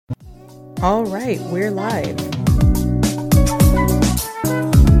All right, we're live.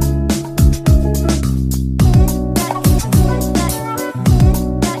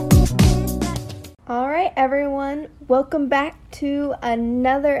 All right, everyone. Welcome back to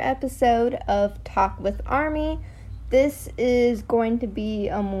another episode of Talk with Army. This is going to be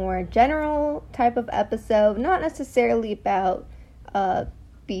a more general type of episode, not necessarily about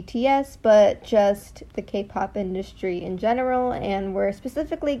BTS, but just the K-pop industry in general, and we're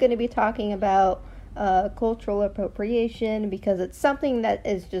specifically going to be talking about cultural appropriation because it's something that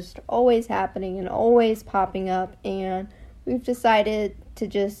is just always happening and always popping up, and we've decided to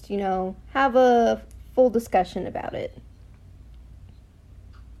just, have a full discussion about it.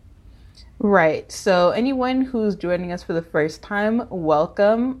 Right. So anyone who's joining us for the first time,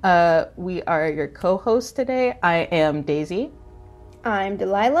 welcome. We are your co-hosts today. I am Daisy. I'm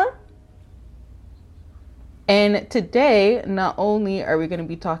Delilah. And today, not only are we going to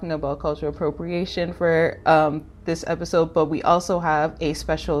be talking about cultural appropriation for this episode, but we also have a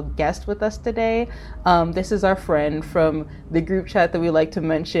special guest with us today. This is our friend from the group chat that we like to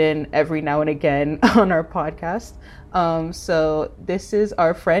mention every now and again on our podcast. So this is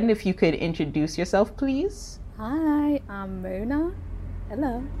our friend. If you could introduce yourself, please. Hi, I'm Mona.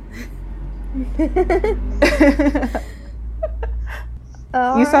 Hello.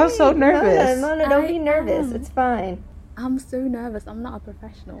 You sound so nervous. Mona, don't be nervous. It's fine. I'm so nervous. I'm not a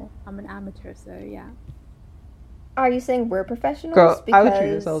professional. I'm an amateur, so yeah. Are you saying we're professionals? Girl, I would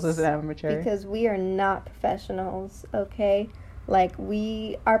treat ourselves as an amateur. Because we are not professionals, okay? Like,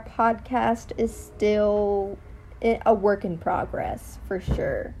 our podcast is still a work in progress, for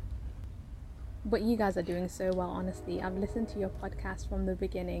sure. But you guys are doing so well, honestly. I've listened to your podcast from the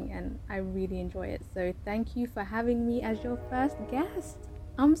beginning and I really enjoy it. So thank you for having me as your first guest.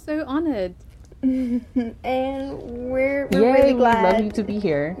 I'm so honored. And we're really glad. We love you to be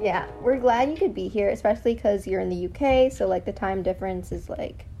here. Yeah, we're glad you could be here, especially because you're in the UK. So, the time difference is,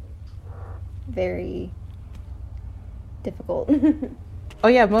 very difficult. Oh,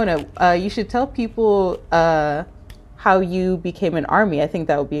 yeah, Mona, you should tell people how you became an army. I think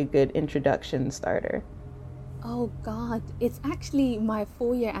that would be a good introduction starter. Oh God, it's actually my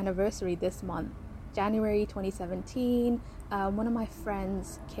 4-year anniversary this month, January 2017. One of my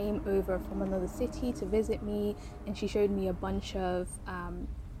friends came over from another city to visit me, and she showed me a bunch of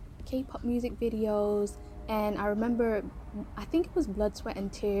K-pop music videos, and I remember, I think it was Blood, Sweat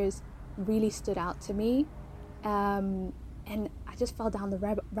and Tears really stood out to me, and I just fell down the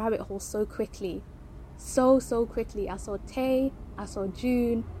rabbit hole so quickly. So quickly. I saw Tae, I saw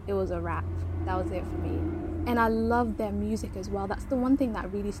June, it was a wrap. That was it for me. And I love their music as well. That's the one thing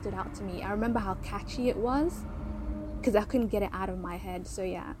that really stood out to me. I remember how catchy it was because I couldn't get it out of my head. So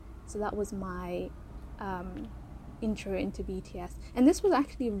yeah, so that was my intro into BTS. And this was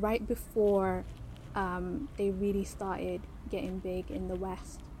actually right before they really started getting big in the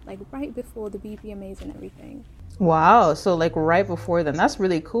West, right before the BPMAs and everything. Wow, so right before then. That's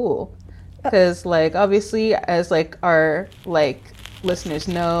really cool. Because obviously, as our listeners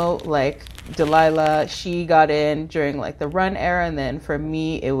know, Delilah, she got in during the Run era, and then for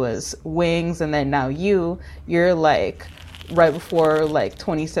me it was Wings, and then now you're right before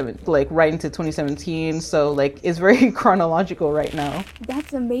 27, right into 2017. So it's very chronological right now.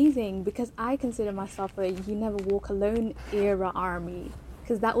 That's amazing, because I consider myself a You Never Walk Alone era army,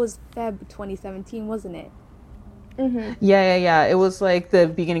 because that was Feb 2017, wasn't it? Mm-hmm. Yeah. It was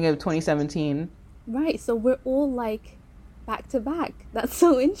the beginning of 2017. Right, so we're all back to back. That's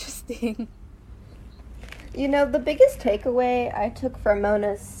so interesting. The biggest takeaway I took from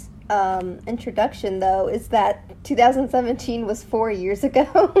Mona's introduction, though, is that 2017 was 4 years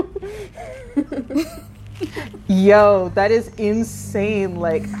ago. Yo, that is insane.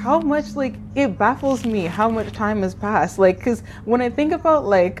 How much, it baffles me how much time has passed. Because when I think about,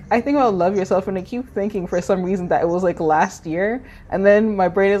 Love Yourself, and I keep thinking for some reason that it was, last year. And then my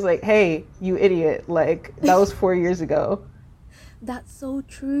brain is hey, you idiot. That was 4 years ago. That's so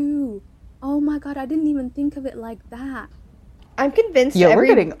true. Oh my God, I didn't even think of it like that. I'm convinced we're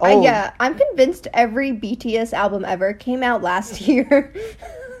getting old. I'm convinced every BTS album ever came out last year.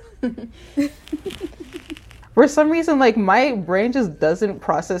 For some reason, my brain just doesn't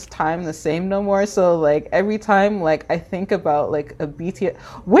process time the same no more. So, every time, I think about, a BTS...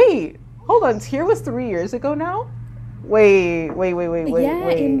 Wait! Hold on. Tear was 3 years ago now? Wait. Yeah,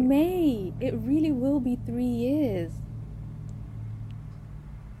 in May. It really will be 3 years.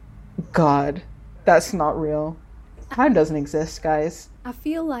 God. That's not real. Time doesn't exist, guys. I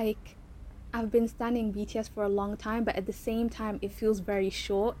feel like I've been standing BTS for a long time, but at the same time, it feels very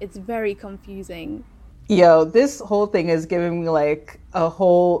short. It's very confusing. Yo, this whole thing is giving me like a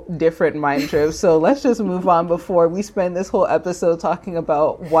whole different mind trip. So let's just move on before we spend this whole episode talking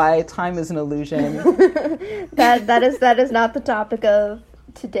about why time is an illusion. that is not the topic of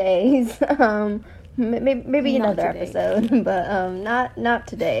today's. Maybe another episode, but not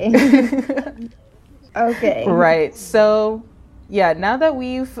today. Okay. Right. So, yeah, now that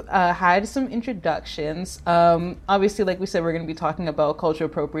we've had some introductions, obviously, like we said, we're going to be talking about cultural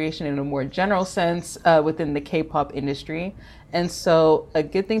appropriation in a more general sense within the K-pop industry. And so a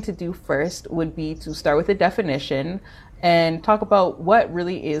good thing to do first would be to start with a definition and talk about what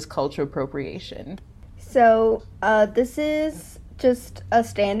really is cultural appropriation. So this is just a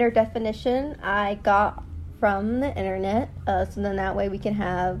standard definition I got from the internet. So then that way we can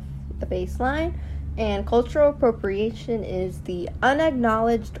have a baseline. And cultural appropriation is the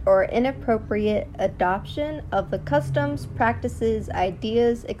unacknowledged or inappropriate adoption of the customs, practices,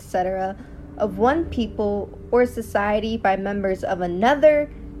 ideas, etc. of one people or society by members of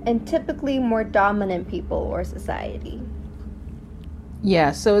another, and typically more dominant people or society.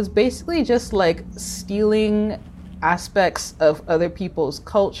 Yeah, so it's basically just like stealing aspects of other people's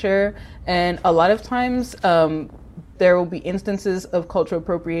culture, and a lot of times there will be instances of cultural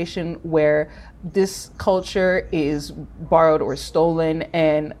appropriation where this culture is borrowed or stolen,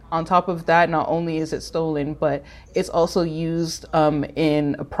 and on top of that, not only is it stolen, but it's also used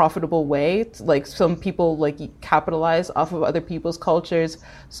in a profitable way. Like some people like capitalize off of other people's cultures.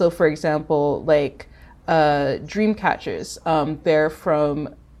 So for example, like dream catchers, they're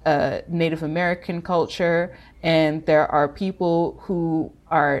from Native American culture, and there are people who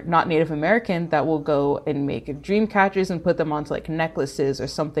are not Native American that will go and make dream catchers and put them onto like necklaces or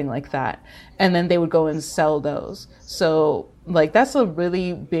something like that, and then they would go and sell those. So like that's a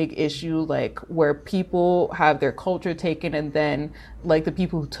really big issue, like where people have their culture taken, and then like the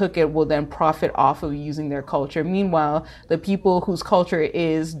people who took it will then profit off of using their culture. Meanwhile, the people whose culture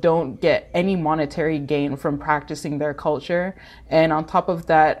is don't get any monetary gain from practicing their culture. And on top of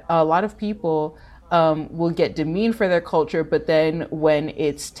that, a lot of people will get demeaned for their culture, but then when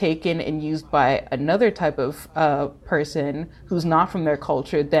it's taken and used by another type of person who's not from their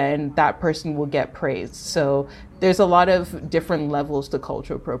culture, then that person will get praised. So there's a lot of different levels to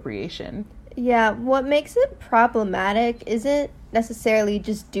cultural appropriation. Yeah, what makes it problematic isn't necessarily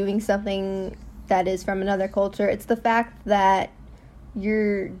just doing something that is from another culture. It's the fact that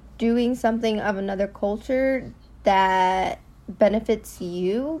you're doing something of another culture that benefits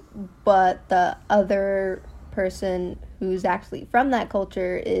you, but the other person who's actually from that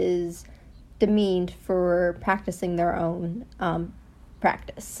culture is demeaned for practicing their own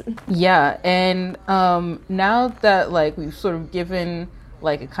practice. Yeah, and now that like we've sort of given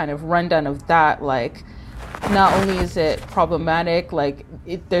like a kind of rundown of that, like not only is it problematic, like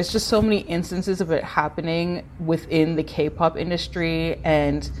there's just so many instances of it happening within the K-pop industry.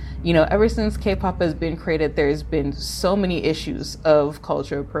 And, you know, ever since K-pop has been created, there's been so many issues of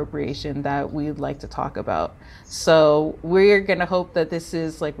cultural appropriation that we'd like to talk about. So we're going to hope that this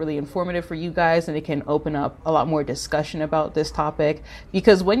is like really informative for you guys, and it can open up a lot more discussion about this topic.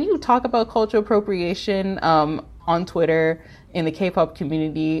 Because when you talk about cultural appropriation on Twitter, in the K-pop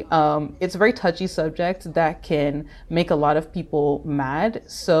community, it's a very touchy subject that can make a lot of people mad.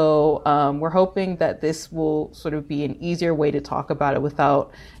 So we're hoping that this will sort of be an easier way to talk about it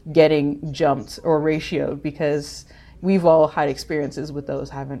without getting jumped or ratioed, because we've all had experiences with those,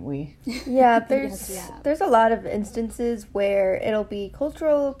 haven't we? Yeah, there's a lot of instances where it'll be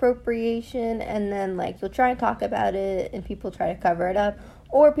cultural appropriation, and then like you'll try and talk about it and people try to cover it up.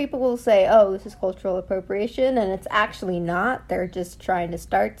 Or people will say, oh, this is cultural appropriation, and it's actually not. They're just trying to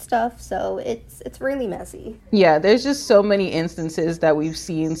start stuff, so it's really messy. Yeah, there's just so many instances that we've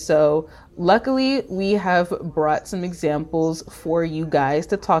seen. So luckily, we have brought some examples for you guys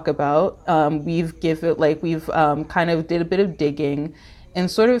to talk about. We've kind of did a bit of digging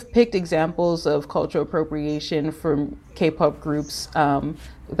and sort of picked examples of cultural appropriation from K-pop groups that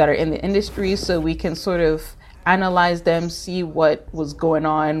are in the industry, so we can sort of analyze them, see what was going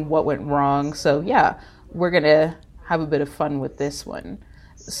on, what went wrong. So yeah, we're gonna have a bit of fun with this one.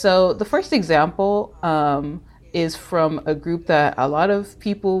 So the first example is from a group that a lot of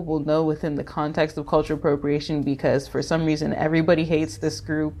people will know within the context of cultural appropriation, because for some reason everybody hates this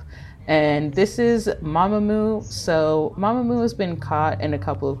group, and this is Mamamoo. So Mamamoo has been caught in a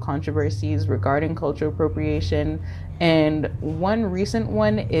couple of controversies regarding cultural appropriation, and one recent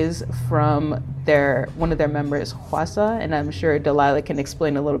one is from one of their members, Hwasa, and I'm sure Delilah can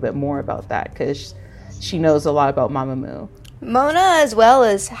explain a little bit more about that because she knows a lot about Mamamoo. Mona as well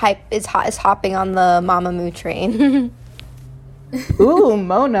is hopping on the Mamamoo train. Ooh,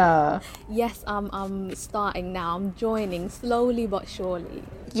 Mona. Yes, I'm starting now. I'm joining slowly but surely.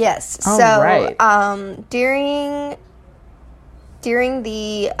 Yes. All So, right. during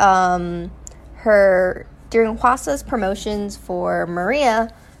the during Hwasa's promotions for Maria,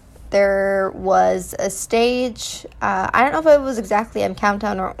 there was a stage. I don't know if it was exactly M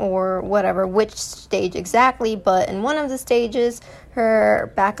Countdown or whatever, which stage exactly, but in one of the stages,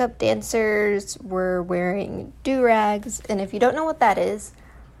 her backup dancers were wearing do-rags, and if you don't know what that is,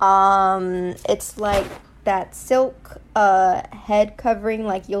 it's like that silk head covering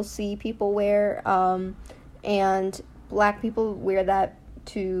like you'll see people wear, and Black people wear that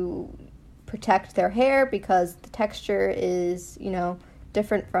to protect their hair because the texture is,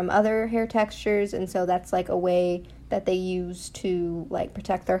 different from other hair textures, and so that's like a way that they use to like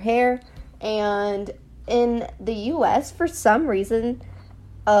protect their hair. And in the US, for some reason,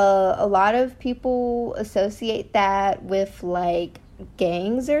 a lot of people associate that with like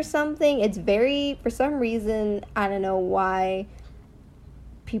gangs or something. It's very, for some reason, I don't know why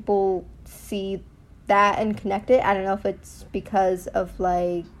people see that and connect it. I don't know if it's because of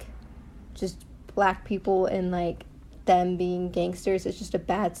like just Black people and like them being gangsters. It's just a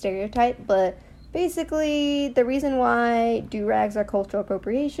bad stereotype, but basically the reason why do-rags are cultural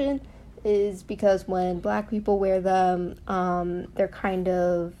appropriation is because when Black people wear them, they're kind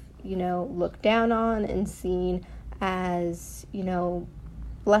of, looked down on and seen as,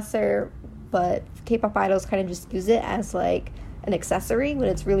 lesser, but K-pop idols kind of just use it as like an accessory when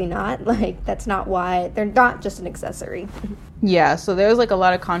it's really not. Like, that's not why. They're not just an accessory. Yeah, so there's like a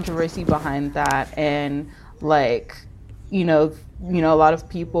lot of controversy behind that, and like, a lot of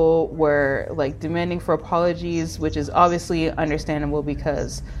people were like demanding for apologies, which is obviously understandable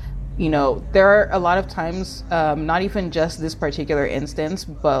because, there are a lot of times, not even just this particular instance,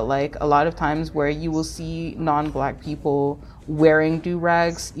 but like a lot of times where you will see non-Black people wearing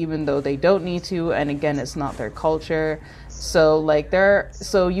do-rags even though they don't need to, and again, it's not their culture. So like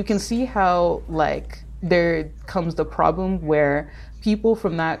so you can see how like there comes the problem where people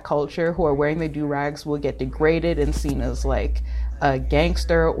from that culture who are wearing the do-rags will get degraded and seen as like a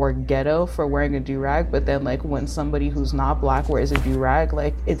gangster or ghetto for wearing a do-rag, but then like when somebody who's not Black wears a do-rag,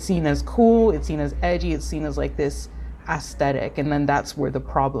 like it's seen as cool, it's seen as edgy, it's seen as like this aesthetic, and then that's where the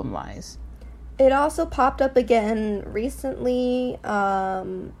problem lies. It also popped up again recently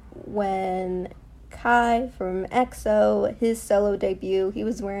when Kai from EXO, his solo debut, he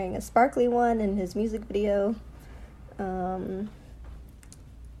was wearing a sparkly one in his music video,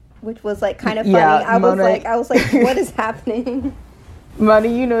 which was like kind of funny. Yeah, I was like, what is happening?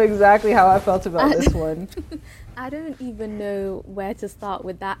 Money, you know exactly how I felt about this one. I don't even know where to start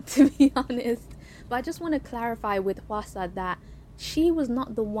with that, to be honest. But I just want to clarify with Hwasa that she was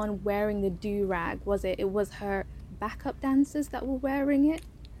not the one wearing the do-rag, was it? It was her backup dancers that were wearing it?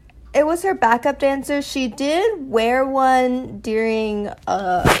 It was her backup dancers. She did wear one during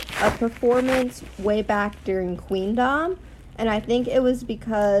a performance way back during Queendom, and I think it was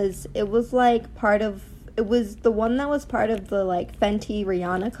because it was like it was the one that was part of the like Fenty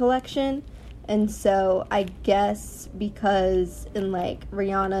Rihanna collection. And so I guess because in like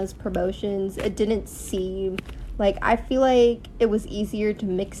Rihanna's promotions, it didn't seem like, I feel like it was easier to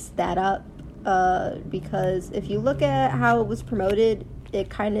mix that up, because if you look at how it was promoted, it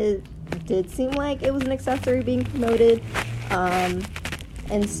kind of did seem like it was an accessory being promoted.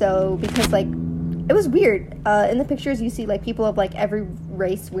 And so because like it was weird, in the pictures you see like people of like every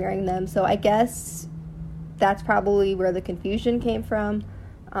race wearing them, so I guess that's probably where the confusion came from.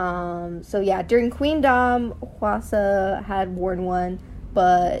 So yeah, during Queendom, Hwasa had worn one,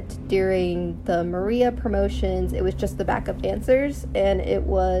 but during the Maria promotions, it was just the backup dancers, and it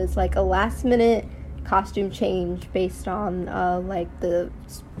was like a last minute costume change based on like the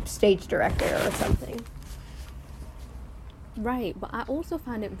stage director or something. Right, but I also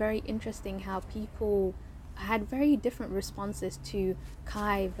found it very interesting how people had very different responses to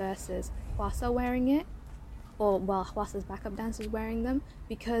Kai versus Hwasa wearing it, or well, Hwasa's backup dancers wearing them,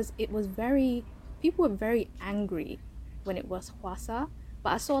 because people were very angry when it was Hwasa.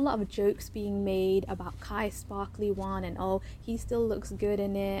 But I saw a lot of jokes being made about Kai's sparkly one and oh, he still looks good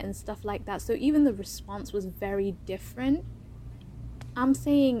in it and stuff like that. So even the response was very different. I'm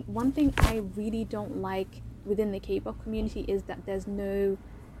saying one thing I really don't like within the K-pop community is that there's no,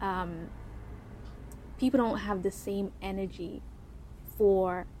 people don't have the same energy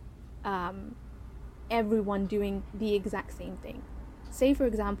for everyone doing the exact same thing. Say for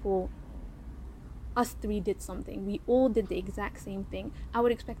example, us three did something, we all did the exact same thing. I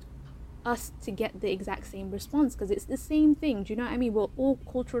would expect us to get the exact same response because it's the same thing. Do you know what I mean? We're all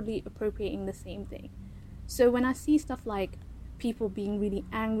culturally appropriating the same thing. So when I see stuff like people being really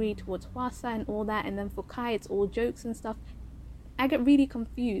angry towards Hwasa and all that, and then for Kai it's all jokes and stuff. I get really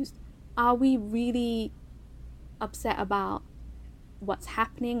confused. Are we really upset about what's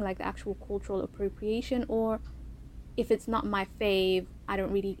happening, like the actual cultural appropriation, or if it's not my fave, I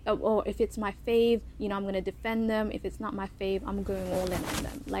don't really, or if it's my fave, you know, I'm going to defend them. If it's not my fave, I'm going all in on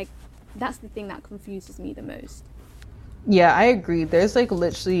them. Like, that's the thing that confuses me the most. Yeah, I agree. There's like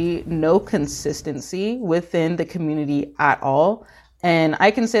literally no consistency within the community at all. And I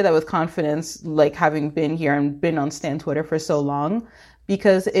can say that with confidence, like having been here and been on Stan Twitter for so long,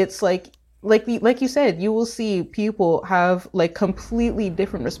 because it's like you said, you will see people have like completely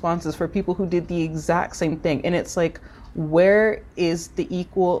different responses for people who did the exact same thing. And it's like, where is the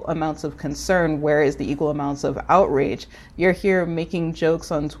equal amounts of concern? Where is the equal amounts of outrage? You're here making jokes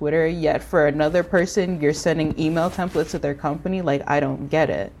on Twitter, yet for another person, you're sending email templates to their company. Like, I don't get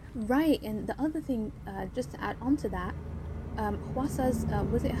it. Right. And the other thing, just to add on to that, Hwasa's,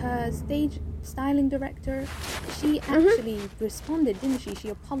 was it her stage styling director? She actually responded, didn't she? She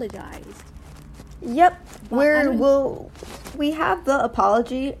apologized. Yep, we have the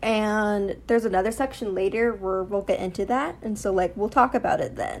apology, and there's another section later where we'll get into that, and so like we'll talk about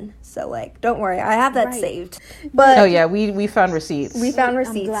it then. So like, don't worry, I have that saved. But oh yeah, we found receipts. We found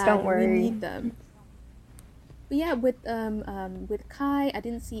receipts. Don't worry. We need them. But yeah, with Kai, I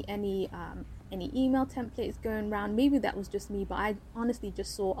didn't see any email templates going around. Maybe that was just me, but I honestly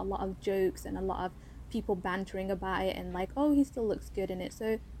just saw a lot of jokes and a lot of people bantering about it and like, oh, he still looks good in it.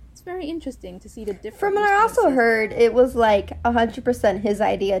 So it's very interesting to see the difference. From what I also heard, it was like 100% his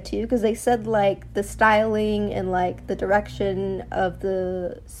idea too, because they said like the styling and like the direction of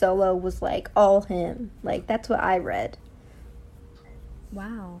the solo was like all him. Like that's what I read.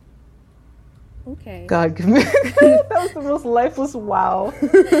 Wow. Okay. God, that was the most lifeless wow.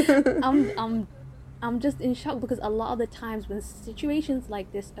 I'm just in shock because a lot of the times when situations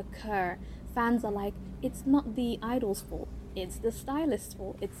like this occur, fans are like, it's not the idol's fault. It's the stylist's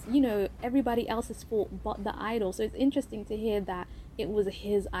fault. It's, you know, everybody else's fault but the idol. So it's interesting to hear that it was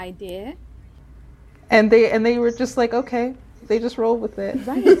his idea. And they were just like, okay, they just rolled with it.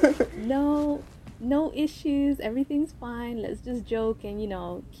 Right. No issues. Everything's fine. Let's just joke and, you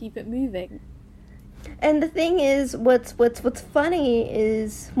know, keep it moving. And the thing is, what's funny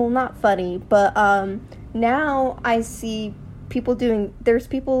is, well, not funny, but now I see there's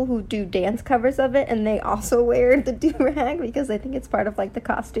people who do dance covers of it, and they also wear the do-rag because I think it's part of like the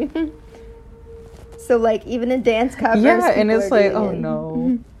costume. So like even in dance covers, yeah, and it's like, oh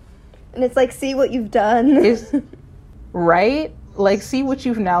no, and it's like, see what you've done. Right? Like, see what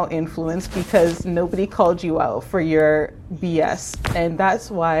you've now influenced because nobody called you out for your BS, and that's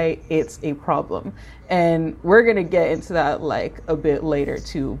why it's a problem. And we're gonna get into that like a bit later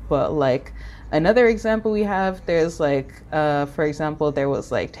too, but like another example we have, there's like, for example, there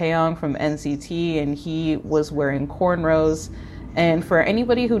was like Taeyong from NCT, and he was wearing cornrows. And for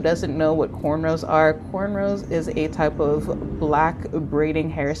anybody who doesn't know what cornrows is a type of black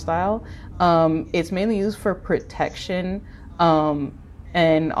braiding hairstyle. It's mainly used for protection.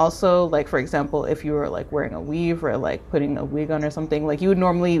 And also, like, for example, if you were like wearing a weave or like putting a wig on or something, like you would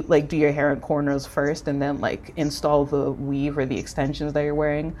normally like do your hair in cornrows first and then like install the weave or the extensions that you're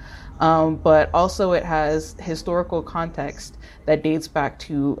wearing. But also it has historical context that dates back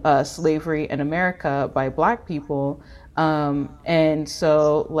to slavery in America by Black people. And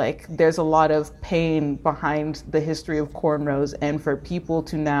so like there's a lot of pain behind the history of cornrows, and for people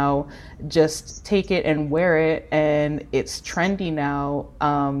to now just take it and wear it and it's trendy now,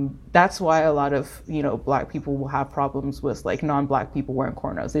 that's why a lot of, you know, Black people will have problems with like non-Black people wearing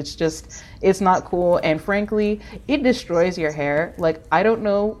cornrows. It's not cool, and frankly it destroys your hair. Like, I don't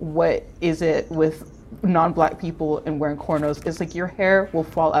know what is it with non-Black people and wearing cornrows. It's like your hair will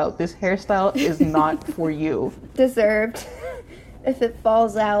fall out. This hairstyle is not for you. Deserved. If it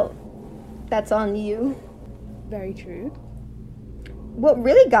falls out, that's on you. Very true. What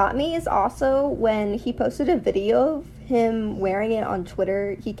really got me is also when he posted a video of him wearing it on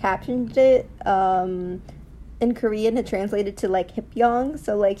Twitter. He captioned it in Korean and translated to like Hipyong.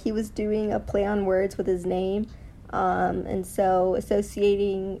 So like he was doing a play on words with his name. And so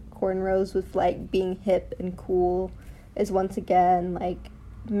associating cornrows with like being hip and cool is once again like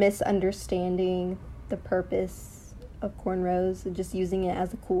misunderstanding the purpose of cornrows and just using it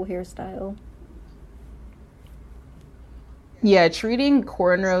as a cool hairstyle. Yeah, treating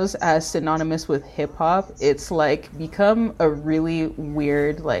cornrows as synonymous with hip hop, it's like become a really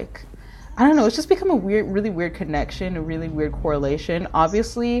weird like I don't know, it's just become a really weird connection, a really weird correlation.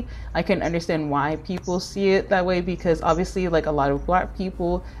 Obviously, I can understand why people see it that way, because obviously, like, a lot of black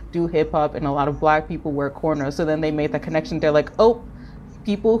people do hip hop and a lot of black people wear cornrows. So then they made that connection. They're like, oh,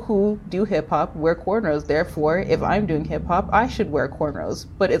 people who do hip hop wear cornrows. Therefore, if I'm doing hip hop, I should wear cornrows.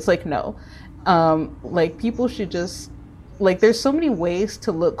 But it's like, no. Like, people should just, like, there's so many ways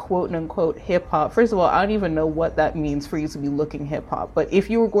to look quote unquote hip hop. First of all, I don't even know what that means for you to be looking hip hop. But if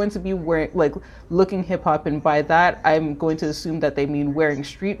you were going to be wearing, like, looking hip hop, and by that I'm going to assume that they mean wearing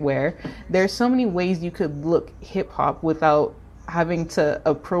streetwear, there's so many ways you could look hip hop without having to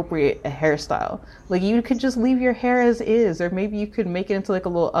appropriate a hairstyle. Like, you could just leave your hair as is, or maybe you could make it into like a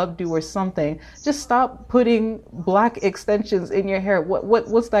little updo or something. Just stop putting black extensions in your hair.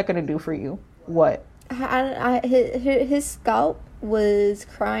 What's that going to do for you? What? His scalp was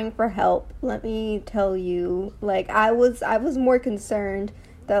crying for help. Let me tell you, like, I was more concerned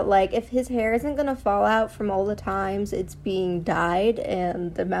that, like, if his hair isn't gonna fall out from all the times it's being dyed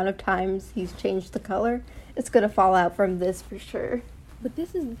and the amount of times he's changed the color, it's gonna fall out from this for sure. But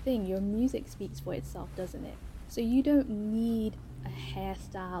this is the thing, your music speaks for itself, doesn't it? So you don't need a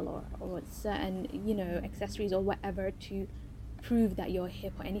hairstyle or certain, you know, accessories or whatever to prove that you're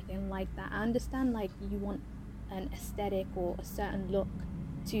hip or anything like that. I understand, like, you want an aesthetic or a certain look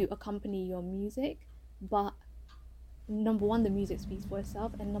to accompany your music, but number one, the music speaks for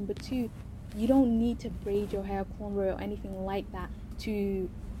itself, and number two, you don't need to braid your hair, cornrow, or anything like that to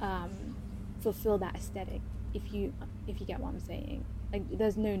fulfill that aesthetic, if you get what I'm saying. Like,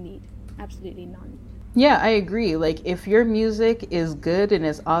 there's no need, absolutely none. Yeah, I agree. Like, if your music is good and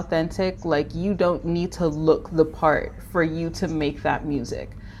is authentic, like, you don't need to look the part for you to make that music.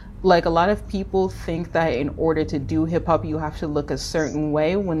 Like, a lot of people think that in order to do hip hop, you have to look a certain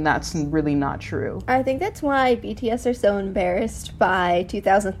way, when that's really not true. I think that's why BTS are so embarrassed by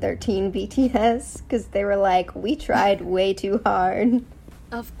 2013 BTS, because they were like, we tried way too hard.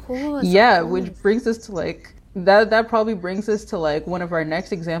 Of course. Yeah, of course. which brings us to, like, that probably brings us to, like, one of our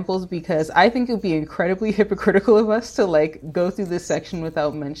next examples, because I think it would be incredibly hypocritical of us to, like, go through this section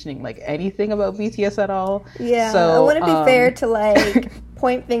without mentioning, like, anything about BTS at all. Yeah, so, I wouldn't be fair to, like,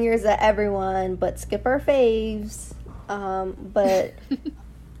 point fingers at everyone, but skip our faves. But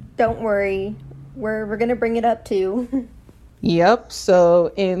don't worry, we're gonna bring it up too. Yep.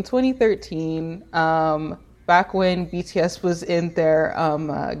 So in 2013, back when BTS was in their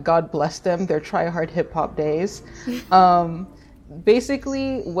God bless them, their try hard hip hop days,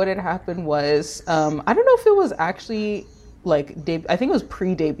 basically what had happened was, I don't know if it was actually like I think it was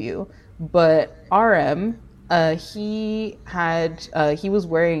pre-debut, but RM, he was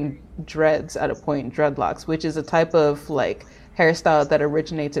wearing dreads at a point, dreadlocks, which is a type of, like, hairstyle that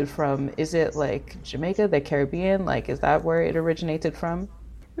originated from, is it like Jamaica, the Caribbean? Like, is that where it originated from?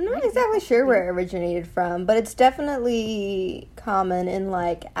 I'm not exactly sure where it originated from, but it's definitely common in,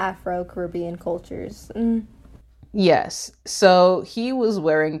 like, Afro-Caribbean cultures. Mm. Yes. So he was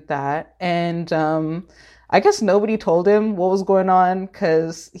wearing that, and I guess nobody told him what was going on,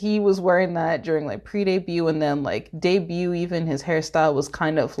 because he was wearing that during, like, pre-debut, and then, like, debut, even his hairstyle was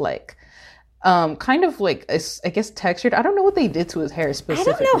kind of like I guess textured. I don't know what they did to his hair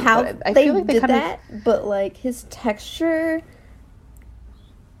specifically. I don't know how I they feel like did that, but, like, his texture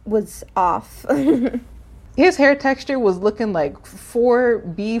was off. His hair texture was looking like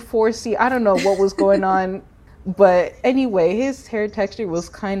 4B, 4C. I don't know what was going on. But anyway, his hair texture was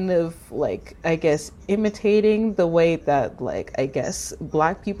kind of, like, I guess, imitating the way that, like, I guess,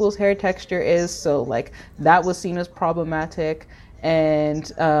 black people's hair texture is. So, like, that was seen as problematic.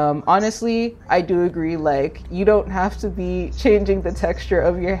 And honestly, I do agree, like, you don't have to be changing the texture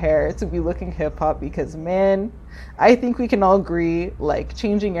of your hair to be looking hip hop, because, man, I think we can all agree, like,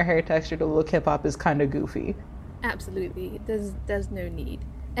 changing your hair texture to look hip hop is kind of goofy. Absolutely. There's no need.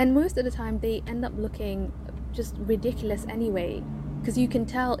 And most of the time they end up looking just ridiculous anyway, because you can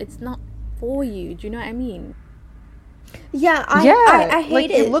tell it's not for you. Do you know what I mean? Yeah, I hate like,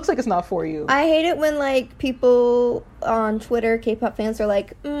 it. It looks like it's not for you. I hate it when, like, people on Twitter, K-pop fans, are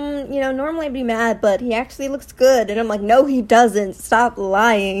like, normally I'd be mad, but he actually looks good. And I'm like, no, he doesn't. Stop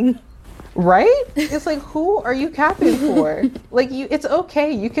lying. Right? It's like, who are you capping for? Like, it's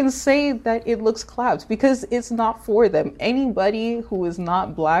okay. You can say that it looks clapped, because it's not for them. Anybody who is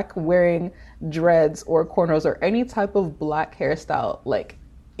not black wearing dreads or cornrows or any type of black hairstyle, like,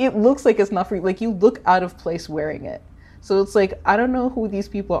 it looks like it's not for you. Like, you look out of place wearing it. So it's like, I don't know who these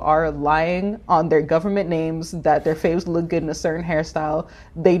people are lying on their government names that their faves look good in a certain hairstyle.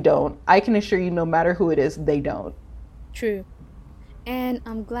 They don't. I can assure you, no matter who it is, they don't. True. And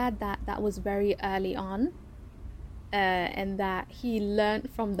I'm glad that was very early on. and that he learned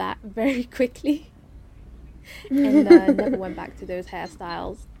from that very quickly and never went back to those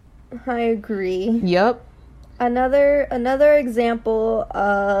hairstyles. I agree. Yep. Another example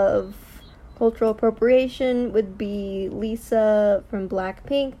of cultural appropriation would be Lisa from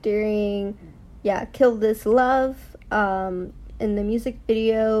Blackpink during Kill This Love. In the music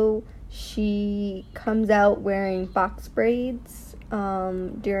video, she comes out wearing box braids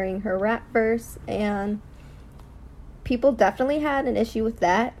during her rap verse, and people definitely had an issue with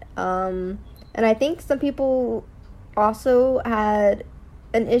that. And I think some people also had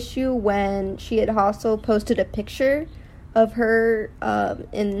an issue when she had also posted a picture of her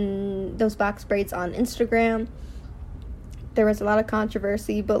in those box braids on Instagram. There was a lot of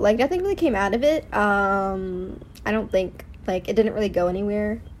controversy, but like nothing really came out of it. I don't think, like, it didn't really go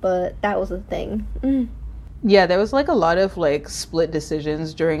anywhere, but that was a thing. Yeah, there was like a lot of like split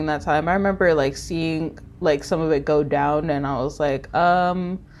decisions during that time. I remember like seeing like some of it go down, and I was like,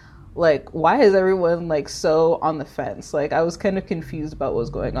 why is everyone like so on the fence? Like, I was kind of confused about what was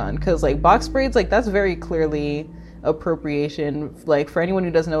going on, because like box braids, like that's very clearly appropriation. Like, for anyone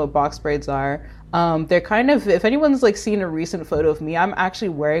who doesn't know what box braids are, they're kind of, if anyone's like seen a recent photo of me, I'm actually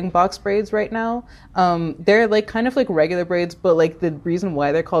wearing box braids right now. They're like kind of like regular braids, but like the reason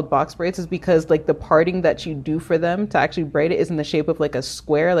why they're called box braids is because like the parting that you do for them to actually braid it is in the shape of like a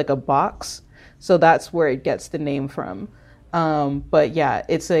square, like a box. So that's where it gets the name from. But yeah,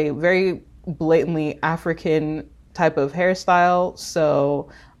 it's a very blatantly African type of hairstyle. So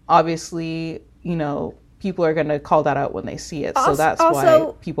obviously, you know, people are going to call that out when they see it. So that's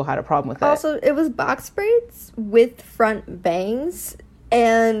why people had a problem with it. Also, it was box braids with front bangs.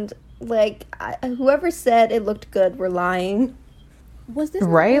 And like, whoever said it looked good were lying. Was this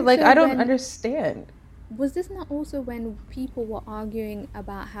right? Like, I don't understand. Was this not also when people were arguing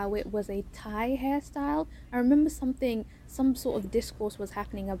about how it was a Thai hairstyle? I remember some sort of discourse was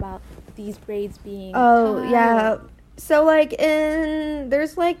happening about these braids being Thai. Yeah. So like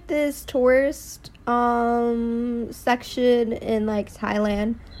there's like this tourist section in like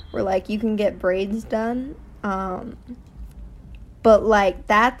Thailand where like you can get braids done. But like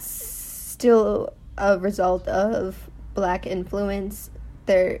that's still a result of Black influence.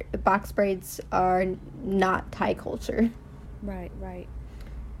 Their box braids are not Thai culture. Right.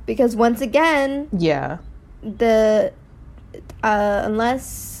 Because once again,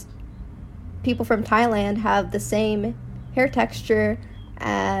 unless people from Thailand have the same hair texture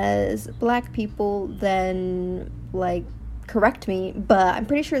as Black people, then like correct me, but I'm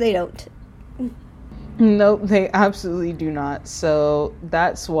pretty sure they don't. Nope, they absolutely do not. So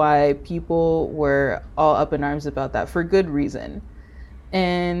that's why people were all up in arms about that, for good reason.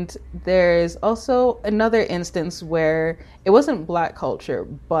 And there's also another instance where it wasn't Black culture,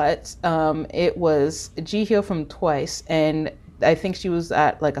 but it was Jihyo from Twice, and I think she was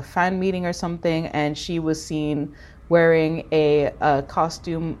at like a fan meeting or something, and she was seen wearing a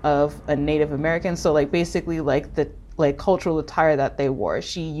costume of a Native American. So like basically like the like cultural attire that they wore,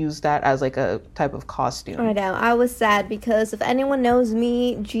 she used that as like a type of costume. I know. I was sad because if anyone knows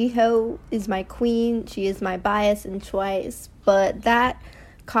me, Jihyo is my queen. She is my bias in Twice. But that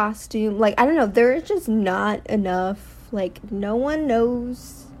costume, like, I don't know, there's just not enough, like, no one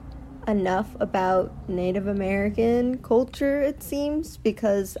knows enough about Native American culture, it seems,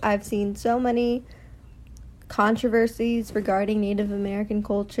 because I've seen so many controversies regarding Native American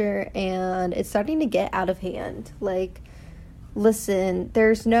culture, and it's starting to get out of hand. Like, listen,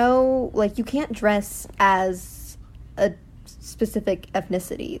 there's no, like, you can't dress as a specific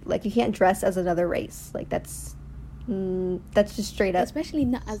ethnicity. Like, you can't dress as another race. Like, that's just straight up. Especially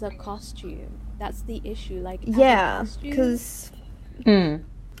not as a costume. That's the issue. Like,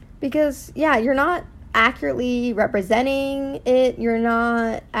 because you're not accurately representing it. You're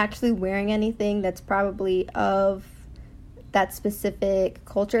not actually wearing anything that's probably of that specific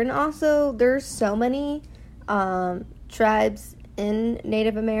culture. And also, there's so many tribes in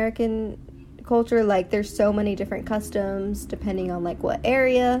Native American culture. Like, there's so many different customs depending on like what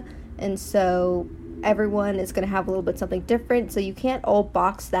area, and so everyone is going to have a little bit something different, so you can't all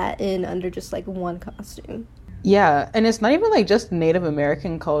box that in under just like one costume. Yeah, and it's not even like just Native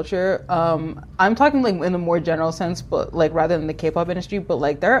American culture. I'm talking like in a more general sense, but like rather than the K-pop industry, but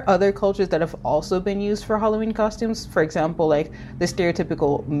like there are other cultures that have also been used for Halloween costumes. For example, like the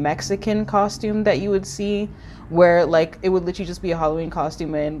stereotypical Mexican costume that you would see, where like it would literally just be a Halloween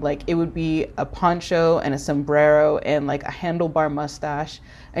costume, and like it would be a poncho and a sombrero and like a handlebar mustache.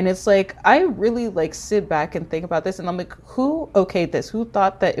 And it's like, I really like sit back and think about this, and I'm like, who okayed this? Who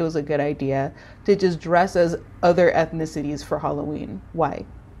thought that it was a good idea to just dress as other ethnicities for Halloween? Why?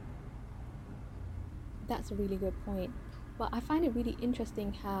 That's a really good point. But I find it really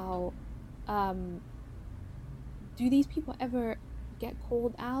interesting how do these people ever get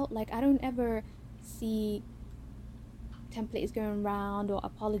called out? Like, I don't ever see templates going around or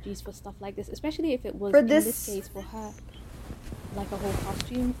apologies for stuff like this, especially if it was, in this case, for her, like a whole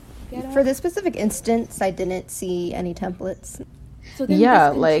costume get-up. For this specific instance, I didn't see any templates. So then Yeah,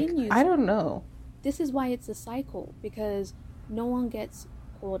 this like, continues. I don't know. This is why it's a cycle, because no one gets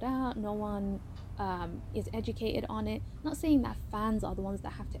called out, no one is educated on it. Not saying that fans are the ones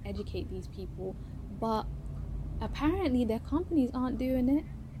that have to educate these people, but apparently their companies aren't doing it.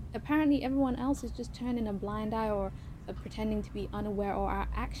 Apparently everyone else is just turning a blind eye or pretending to be unaware or are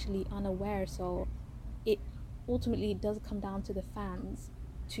actually unaware. So it ultimately does come down to the fans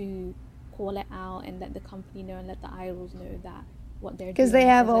to call it out and let the company know and let the idols know that what they're doing. Because they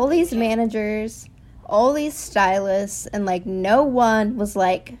have all these managers, all these stylists, and like no one was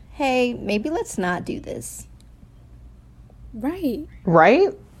like, hey, maybe let's not do this. Right.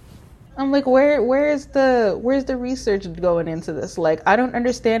 I'm like, where's the research going into this? Like, I don't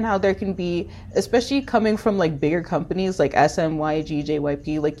understand how there can be, especially coming from like bigger companies like SMYG,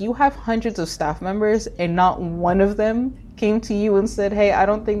 JYP, like you have hundreds of staff members and not one of them came to you and said, hey, I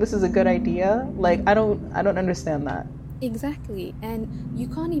don't think this is a good idea. Like, I don't understand that. Exactly. And you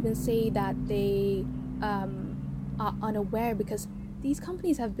can't even say that they are unaware, because these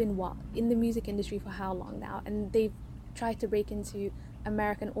companies have been in the music industry for how long now, and they've tried to break into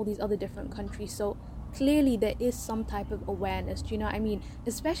America and all these other different countries. So clearly there is some type of awareness. Do you know what I mean?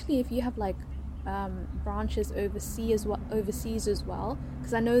 Especially if you have like branches overseas as well,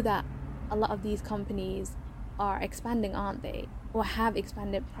 because I know that a lot of these companies are expanding, aren't they, or have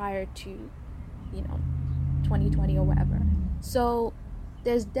expanded prior to 2020 or whatever. So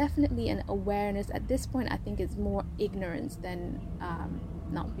there's definitely an awareness. At this point, I think it's more ignorance than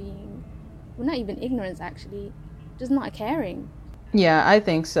not even ignorance, actually, just not caring. Yeah, I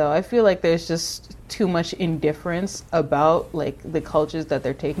think so. I feel like there's just too much indifference about like the cultures that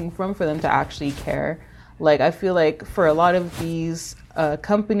they're taking from for them to actually care. Like, I feel like for a lot of these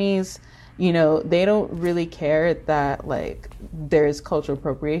companies, they don't really care that like there's cultural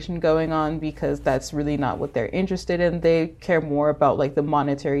appropriation going on, because that's really not what they're interested in. They care more about like the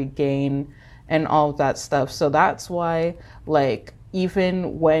monetary gain and all of that stuff. So that's why like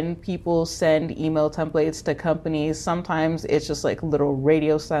even when people send email templates to companies, sometimes it's just like little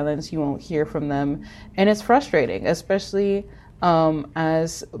radio silence. You won't hear from them. And it's frustrating, especially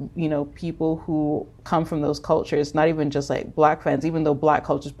as, people who come from those cultures, not even just like Black fans, even though Black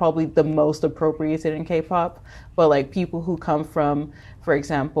culture is probably the most appropriated in K-pop, but like people who come from, for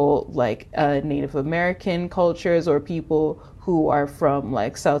example, like Native American cultures, or people who are from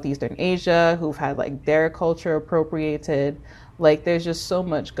like Southeastern Asia, who've had like their culture appropriated. Like, there's just so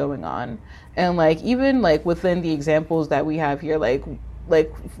much going on. And like, even like within the examples that we have here, like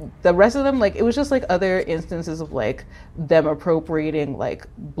the rest of them, like it was just like other instances of like them appropriating like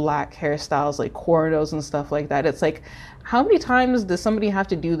Black hairstyles, like cornrows and stuff like that. It's like, how many times does somebody have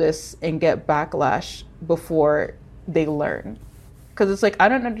to do this and get backlash before they learn? Because it's like, I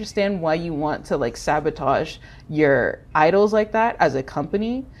don't understand why you want to like sabotage your idols like that as a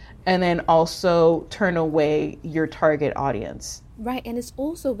company, and then also turn away your target audience. Right. And it's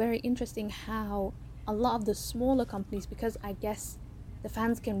also very interesting how a lot of the smaller companies, because I guess the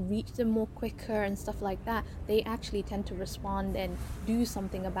fans can reach them more quicker and stuff like that, they actually tend to respond and do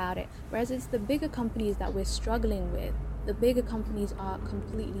something about it. Whereas it's the bigger companies that we're struggling with. The bigger companies are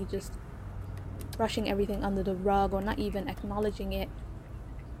completely just brushing everything under the rug or not even acknowledging it.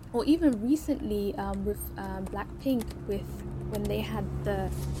 Or even recently with Blackpink, with when they had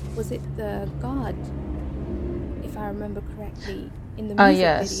was it the God, if I remember correctly, in the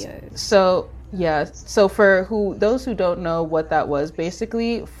music video. So for those who don't know what that was,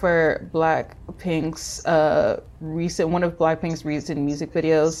 basically for Blackpink's one of Blackpink's recent music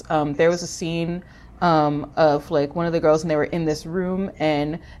videos, there was a scene of like one of the girls, and they were in this room,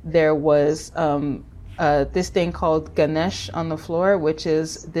 and there was this thing called Ganesh on the floor, which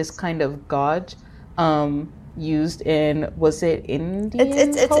is this kind of god used in, was it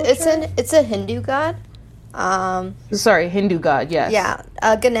Indian culture? It's a Hindu god. Hindu god, yes.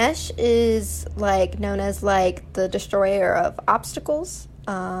 Yeah, Ganesh is like known as like the destroyer of obstacles.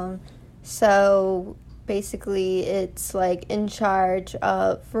 So basically it's like in charge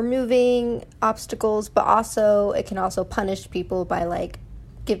of removing obstacles, but also it can also punish people by like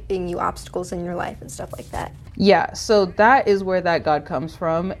giving you obstacles in your life and stuff like that. Yeah, so that is where that god comes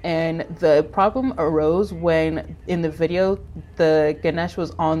from. And the problem arose when in the video the Ganesh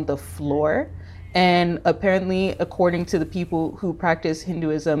was on the floor, And apparently, according to the people who practice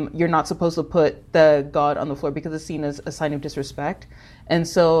Hinduism, you're not supposed to put the god on the floor because it's seen as a sign of disrespect. And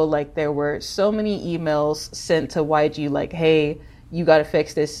so, like, there were so many emails sent to YG, like, hey, you got to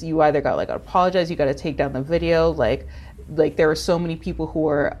fix this. You either got, like, apologize, you got to take down the video. Like there were so many people who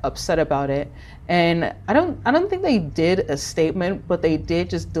were upset about it. And I don't think they did a statement, but they did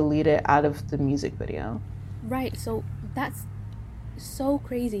just delete it out of the music video. Right. So that's so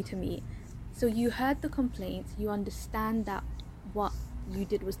crazy to me. So you heard the complaints, you understand that what you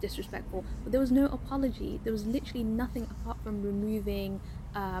did was disrespectful, but there was no apology. There was literally nothing apart from removing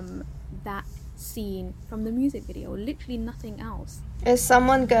that scene from the music video. Literally nothing else. If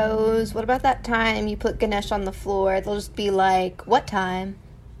someone goes, what about that time you put Ganesh on the floor? They'll just be like, what time?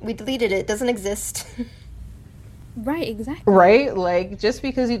 We deleted it. It doesn't exist. Right, exactly. Right? Like, just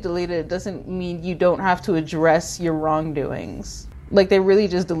because you deleted it doesn't mean you don't have to address your wrongdoings. Like, they really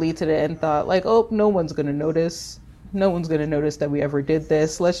just deleted it and thought, like, oh, no one's going to notice. No one's going to notice that we ever did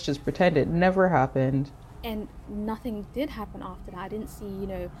this. Let's just pretend it never happened. And nothing did happen after that. I didn't see,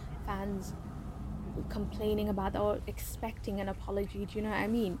 fans complaining about that or expecting an apology. Do you know what I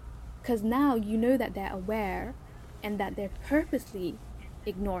mean? Because now you know that they're aware and that they're purposely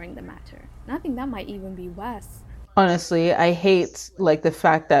ignoring the matter. And I think that might even be worse. Honestly, I hate, like, the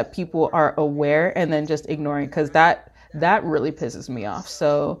fact that people are aware and then just ignoring, because that really pisses me off.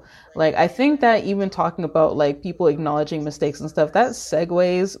 So, like, I think that even talking about, like, people acknowledging mistakes and stuff, that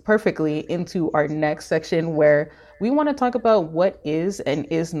segues perfectly into our next section, where we want to talk about what is and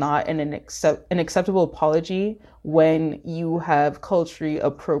is not an acceptable apology when you have culturally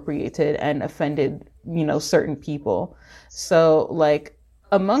appropriated and offended, certain people. So, like,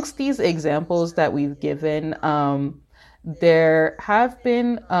 amongst these examples that we've given, there have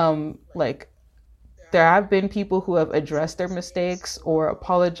been people who have addressed their mistakes or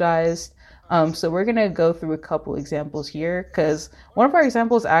apologized. So we're going to go through a couple examples here, because one of our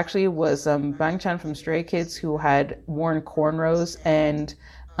examples actually was Bang Chan from Stray Kids, who had worn cornrows, and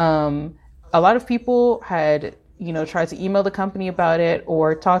a lot of people had, tried to email the company about it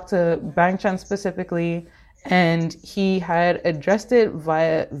or talk to Bang Chan specifically, and he had addressed it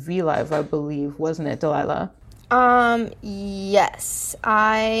via VLive, I believe, wasn't it, Delilah? Yes.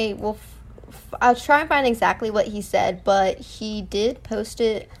 I'll try and find exactly what he said, but he did post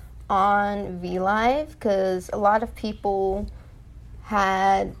it on VLive because a lot of people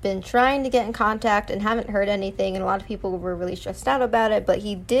had been trying to get in contact and haven't heard anything, and a lot of people were really stressed out about it, but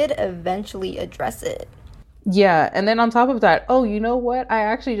he did eventually address it. Yeah, and then on top of that, oh, you know what? I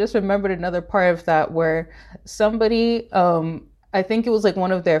actually just remembered another part of that where somebody, I think it was like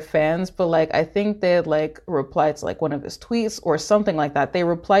one of their fans, but like I think they had like replied to like one of his tweets or something like that. They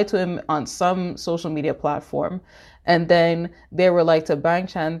replied to him on some social media platform. And then they were like to Bang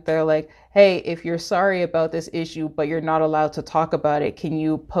Chan, they're like, hey, if you're sorry about this issue, but you're not allowed to talk about it, can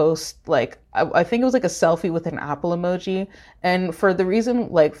you post like, I think it was like a selfie with an apple emoji. And for the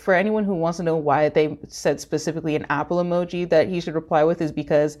reason, like for anyone who wants to know why they said specifically an apple emoji that he should reply with, is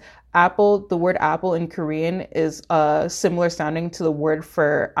because apple, the word apple in Korean is similar sounding to the word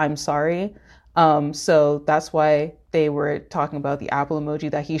for I'm sorry. So that's why they were talking about the apple emoji,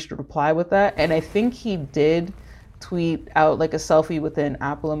 that he should reply with that. And I think he did tweet out like a selfie with an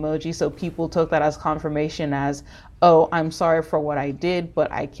apple emoji, so people took that as confirmation as, oh, I'm sorry for what I did,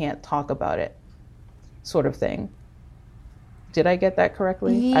 but I can't talk about it, sort of thing. Did I get that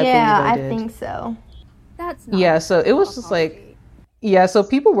correctly? Yeah, I think so. That's not, yeah, so it was just like, yeah, so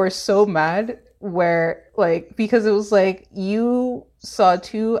people were so mad where like, because it was like you saw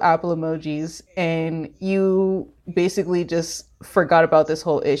two apple emojis and you basically just forgot about this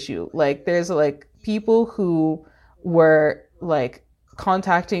whole issue. Like there's like people who were like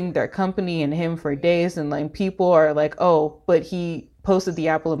contacting their company and him for days, and like people are like, oh, but he posted the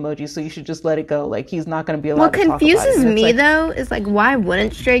apple emoji, so you should just let it go. Like he's not going to be allowed to talk about it. What confuses me though is like, why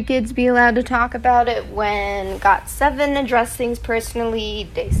wouldn't Stray Kids be allowed to talk about it when GOT7 addressed things personally,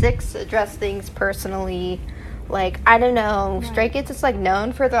 Day 6 addressed things personally? Like, I don't know, right. Stray Kids is like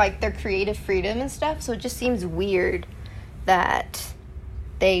known for their creative freedom and stuff, so it just seems weird that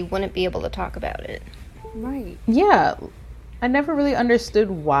they wouldn't be able to talk about it. Right. Yeah. I never really understood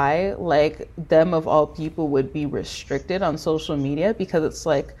why, like, them of all people would be restricted on social media, because it's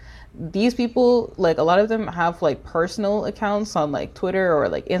like these people, like, a lot of them have like personal accounts on like Twitter or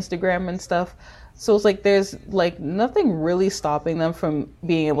like Instagram and stuff. So it's like there's like nothing really stopping them from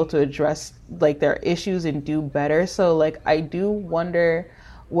being able to address like their issues and do better. So like I do wonder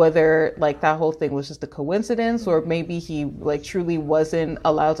whether like that whole thing was just a coincidence, or maybe he like truly wasn't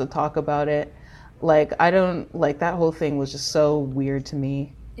allowed to talk about it. Like, I don't, like, that whole thing was just so weird to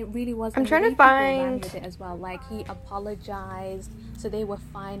me. It really was. I'm and trying the to way people ran find. with it as well. Like, he apologized, so they were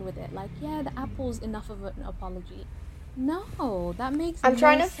fine with it. Like, yeah, the apple's enough of an apology. No, that makes I'm no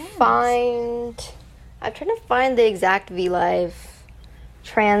trying to sense. find. I'm trying to find the exact VLive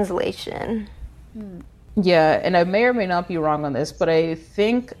translation. Yeah, and I may or may not be wrong on this, but I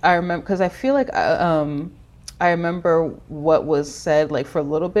think I remember because I feel like I remember what was said like for a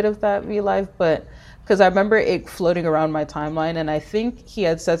little bit of that V Live, but because I remember it floating around my timeline, and I think he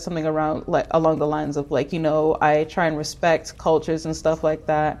had said something around like along the lines of like, you know, I try and respect cultures and stuff like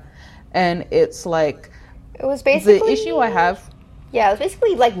that, and it's like It was basically the issue I have. Yeah, it was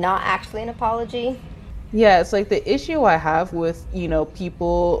basically like not actually an apology. Yeah, it's like the issue I have with, you know,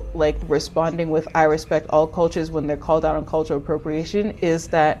 people like responding with I respect all cultures when they're called out on cultural appropriation is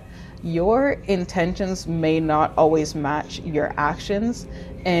that your intentions may not always match your actions,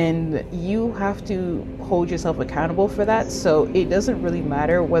 and you have to hold yourself accountable for that. So it doesn't really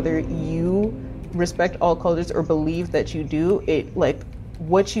matter whether you respect all cultures or believe that you do. It like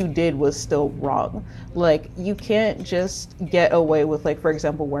what you did was still wrong. Like, you can't just get away with, like, for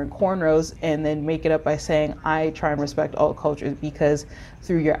example, wearing cornrows and then make it up by saying, I try and respect all cultures, because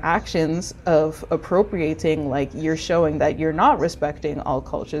through your actions of appropriating, like, you're showing that you're not respecting all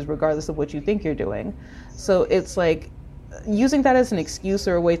cultures, regardless of what you think you're doing. So it's like, using that as an excuse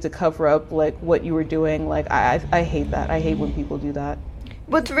or a way to cover up, like, what you were doing, like, I hate that. I hate when people do that.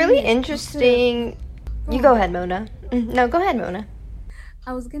 What's really interesting... You go ahead, Mona. No, go ahead, Mona.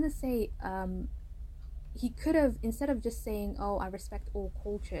 I was gonna say, he could have, instead of just saying, oh, I respect all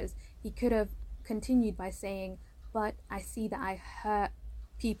cultures, he could have continued by saying, but I see that I hurt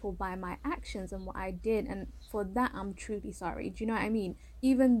people by my actions and what I did, and for that I'm truly sorry. Do you know what I mean?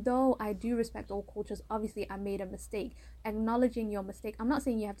 Even though I do respect all cultures, obviously I made a mistake. Acknowledging your mistake. I'm not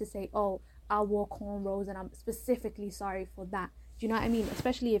saying you have to say, oh, I wore cornrows and I'm specifically sorry for that. Do you know what I mean?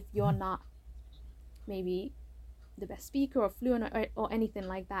 Especially if you're not maybe the best speaker or fluent or anything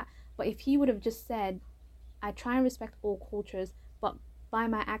like that. But if he would have just said, I try and respect all cultures, but by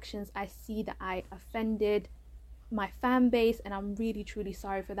my actions I see that I offended my fan base, and I'm really truly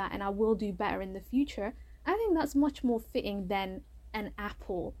sorry for that, and I will do better in the future, I think that's much more fitting than an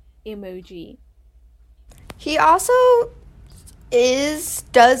apple emoji. He also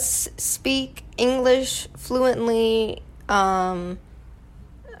does speak English fluently.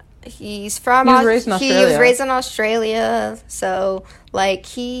 He was raised in Australia, so like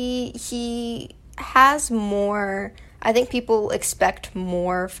he has more. I think people expect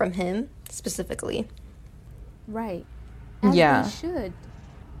more from him specifically. Right. As yeah. they should.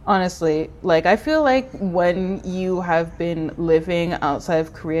 Honestly, like, I feel like when you have been living outside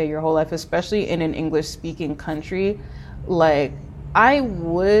of Korea your whole life, especially in an English-speaking country, like, I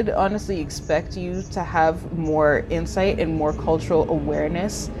would honestly expect you to have more insight and more cultural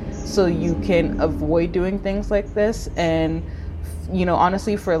awareness so you can avoid doing things like this. And, you know,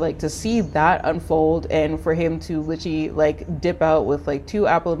 honestly, for like to see that unfold and for him to literally like dip out with like 2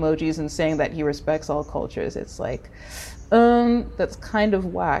 apple emojis and saying that he respects all cultures, it's like, that's kind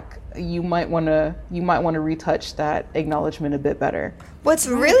of whack. You might want to retouch that acknowledgement a bit better. What's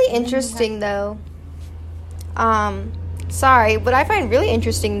really interesting though, what I find really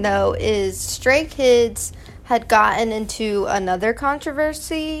interesting though is Stray Kids had gotten into another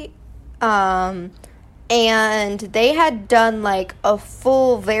controversy, and they had done like a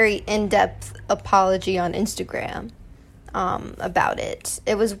full, very in-depth apology on Instagram about it.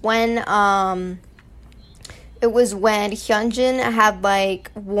 It was when Hyunjin had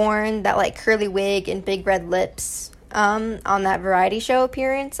like worn that like curly wig and big red lips on that variety show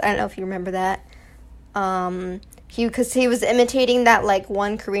appearance. I don't know if you remember that. Because he was imitating that like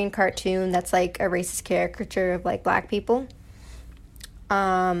one Korean cartoon that's like a racist caricature of like black people.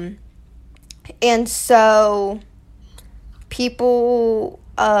 And so people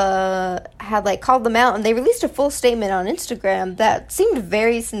had like called them out, and they released a full statement on Instagram that seemed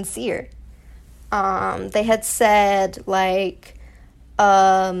very sincere. They had said like,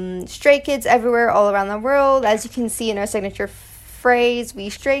 stray kids everywhere all around the world. As you can see in our signature phrase, we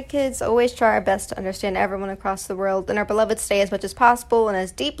stray kids always try our best to understand everyone across the world and our beloved stay as much as possible and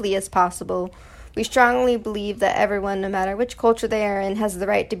as deeply as possible. We strongly believe that everyone, no matter which culture they are in, has the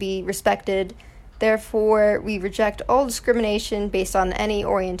right to be respected. Therefore, we reject all discrimination based on any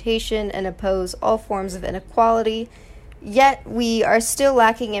orientation and oppose all forms of inequality. Yet, we are still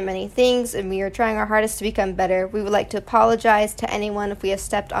lacking in many things, and we are trying our hardest to become better. We would like to apologize to anyone if we have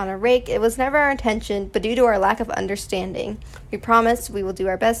stepped on a rake. It was never our intention, but due to our lack of understanding, we promise we will do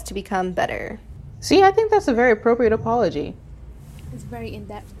our best to become better. See, I think that's a very appropriate apology. It's very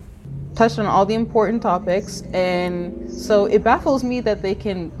in-depth. touched on all the important topics, and so it baffles me that they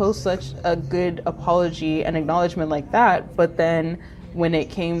can post such a good apology and acknowledgement like that, but then when it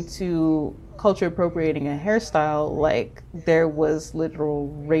came to culture appropriating a hairstyle, like there was literal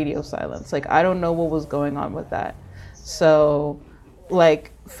radio silence. Like I don't know what was going on with that. So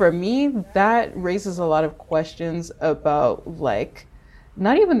like for me, that raises a lot of questions about like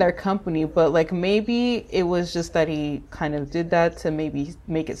not even their company, but like maybe it was just that he kind of did that to maybe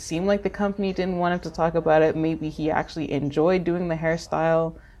make it seem like the company didn't want him to talk about it. Maybe he actually enjoyed doing the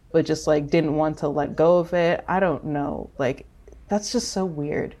hairstyle, but just like didn't want to let go of it. I don't know. Like that's just so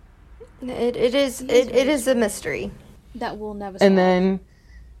weird. It is a mystery that we'll never solve. And then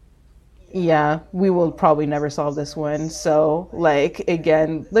yeah, we will probably never solve this one. So, like,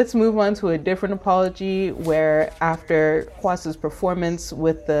 again, let's move on to a different apology where after Hwasa's performance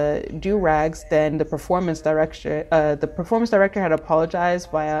with the do-rags, then the performance director had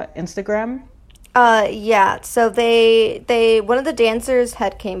apologized via Instagram. Yeah, so they one of the dancers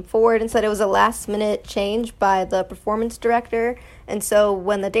had came forward and said it was a last-minute change by the performance director. And so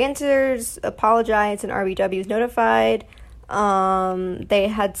when the dancers apologized and RBW was notified, they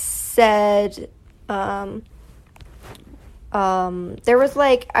had said, there was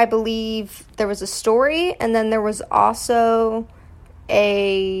like, I believe there was a story, and then there was also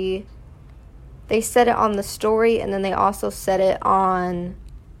they said it on the story, and then they also said it on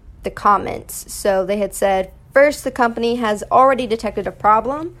the comments. So they had said, first, the company has already detected a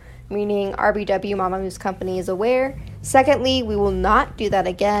problem, meaning RBW Mamamoo company is aware. Secondly, we will not do that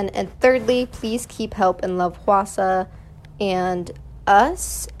again. And thirdly, please keep help and love Hwasa and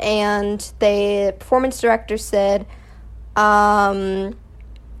us. And the performance director said,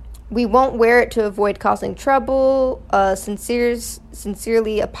 we won't wear it to avoid causing trouble.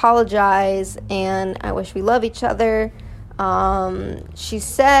 Sincerely apologize, and I wish we love each other. She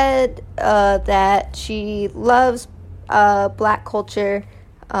said that she loves Black culture,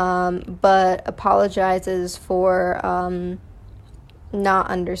 but apologizes for not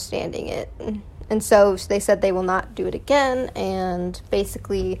understanding it. And so they said they will not do it again, and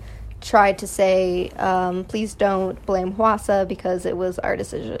basically tried to say, please don't blame Hwasa because it was our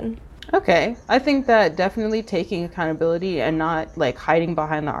decision. Okay, I think that definitely taking accountability and not like hiding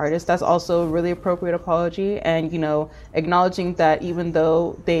behind the artist, that's also a really appropriate apology. And, you know, acknowledging that even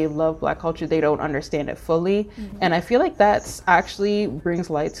though they love Black culture, they don't understand it fully. Mm-hmm. And I feel like that's actually brings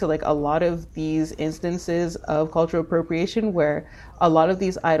light to like a lot of these instances of cultural appropriation where a lot of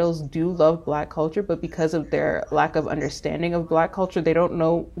these idols do love Black culture, but because of their lack of understanding of Black culture, they don't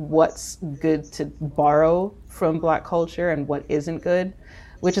know what's good to borrow from Black culture and what isn't good.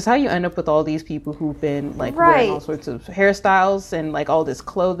 Which is how you end up with all these people who've been like wearing all sorts of hairstyles and like all this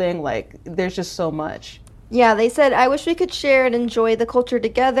clothing. Like there's just so much. Yeah, they said, I wish we could share and enjoy the culture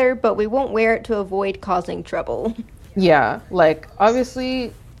together, but we won't wear it to avoid causing trouble. Yeah, like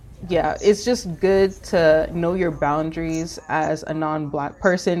obviously, yeah, it's just good to know your boundaries as a non-Black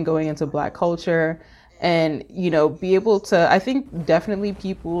person going into Black culture. And, you know, be able to, I think definitely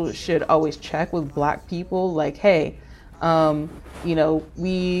people should always check with Black people like, hey, you know,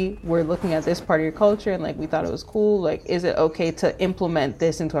 we were looking at this part of your culture and like we thought it was cool. Like, is it okay to implement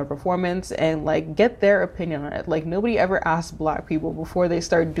this into our performance and like get their opinion on it? Like nobody ever asks Black people before they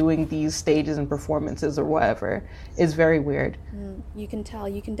start doing these stages and performances or whatever. It's very weird. You can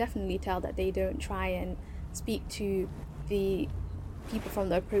definitely tell that they don't try and speak to the people from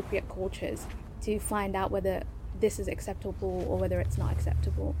the appropriate cultures to find out whether this is acceptable or whether it's not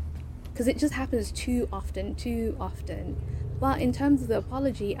acceptable. Because it just happens too often. But in terms of the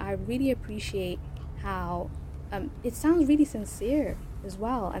apology, I really appreciate how it sounds really sincere as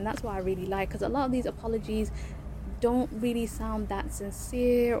well. And that's what I really like, because a lot of these apologies don't really sound that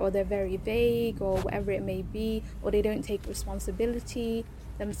sincere, or they're very vague, or whatever it may be, or they don't take responsibility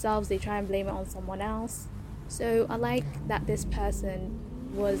themselves. They try and blame it on someone else. So I like that this person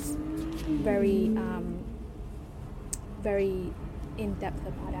was very in-depth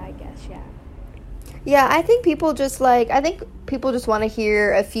about it, I guess. Yeah, I think people just want to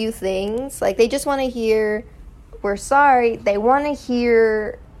hear a few things. Like, they just want to hear, we're sorry. They want to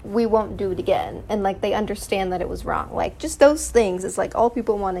hear, we won't do it again. And, like, they understand that it was wrong. Like, just those things is, like, all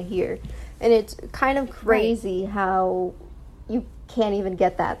people want to hear. And it's kind of crazy how you can't even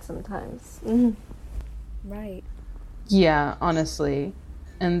get that sometimes. Mm-hmm. Right. Yeah, honestly.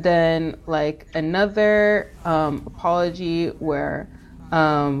 And then, like, another apology where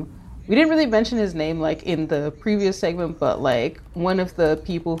we didn't really mention his name, like, in the previous segment, but, like, one of the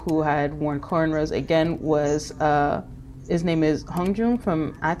people who had worn cornrows, again, was, his name is Hongjoong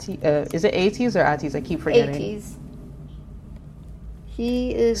from ATEEZ. Is it ATEEZ or ATEEZ? I keep forgetting. ATEEZ.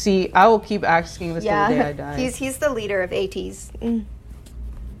 He is. See, I will keep asking this till the day I die. He's the leader of ATEEZ.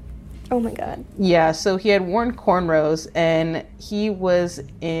 Oh my god. Yeah, so he had worn cornrows, and he was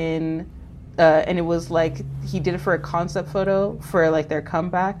in, and it was like he did it for a concept photo for like their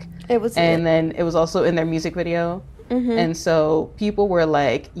comeback. Then it was also in their music video. Mm-hmm. And so people were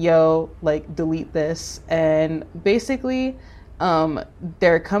like, "Yo, like delete this," and basically.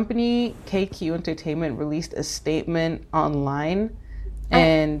 Their company, KQ Entertainment, released a statement online,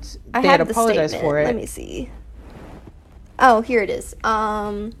 and they had apologized for it. Let me see. Oh, here it is.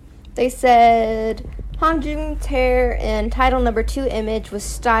 They said, Hanjun's hair in title number 2 image was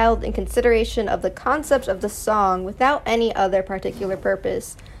styled in consideration of the concept of the song without any other particular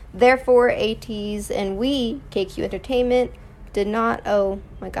purpose. Therefore, ATEEZ and we, KQ Entertainment, did not... Oh,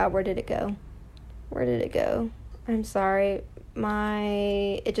 my God, where did it go? I'm sorry.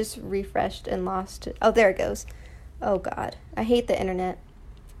 It just refreshed and lost it. Oh, there it goes. Oh god, I hate the internet.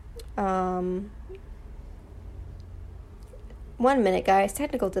 1 minute, guys.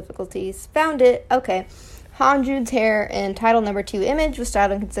 Technical difficulties. Found it. Okay. Hanjun's hair in title number 2 image was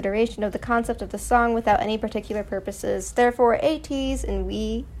styled in consideration of the concept of the song without any particular purposes. Therefore, ATEEZ and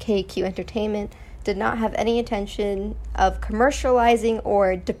we, KQ Entertainment, did not have any intention of commercializing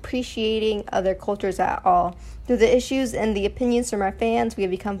or depreciating other cultures at all. Through the issues and the opinions from our fans, we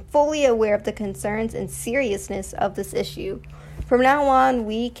have become fully aware of the concerns and seriousness of this issue. From now on,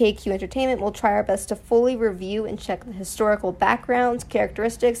 we, KQ Entertainment, will try our best to fully review and check the historical backgrounds,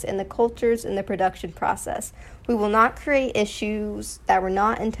 characteristics, and the cultures in the production process. We will not create issues that were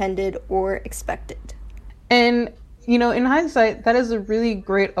not intended or expected. And you know, in hindsight, that is a really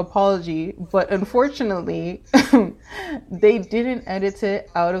great apology, but unfortunately, they didn't edit it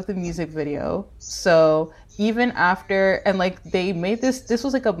out of the music video. So even after, and like they made this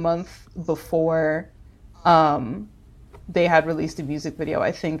was like a month before they had released the music video,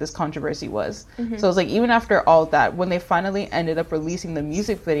 I think this controversy was. Mm-hmm. So it's like, even after all that, when they finally ended up releasing the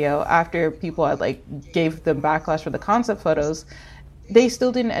music video, after people had like gave them backlash for the concept photos, they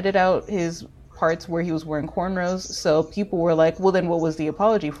still didn't edit out his parts where he was wearing cornrows. So people were like, well, then what was the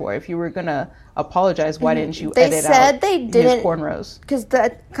apology for? If you were gonna apologize, why didn't you edit out his cornrows? Because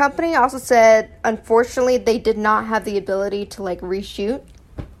the company also said, unfortunately, they did not have the ability to like reshoot.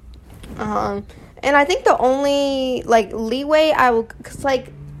 And I think the only like leeway because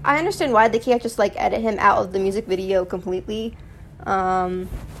like I understand why they can't just like edit him out of the music video completely. But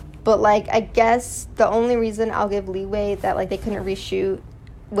like I guess the only reason I'll give leeway that like they couldn't reshoot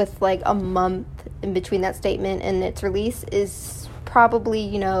with like a month in between that statement and its release is probably,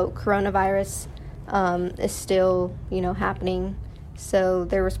 you know, coronavirus is still, you know, happening. So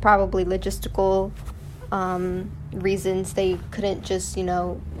there was probably logistical reasons they couldn't just, you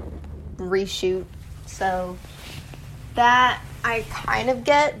know, reshoot. So that I kind of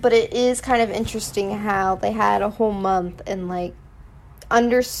get, but it is kind of interesting how they had a whole month and like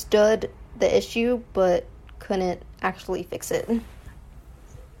understood the issue but couldn't actually fix it.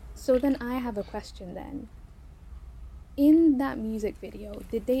 So then I have a question then. In that music video,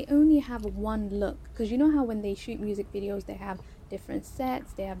 did they only have one look? Because you know how when they shoot music videos, they have different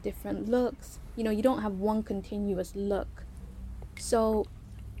sets, they have different looks. You know, you don't have one continuous look. So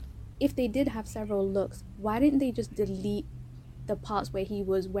if they did have several looks, why didn't they just delete the parts where he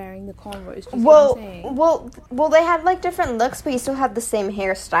was wearing the cornrows? Well, they had like different looks, but you still had the same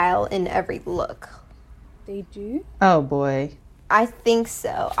hairstyle in every look. They do? Oh boy. I think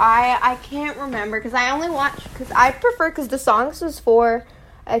so. I can't remember because I only watched because the songs was for,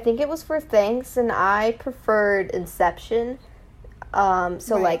 I think it was for Thanks, and I preferred Inception. So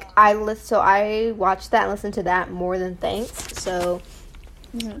right. Like I watched that and listened to that more than Thanks. So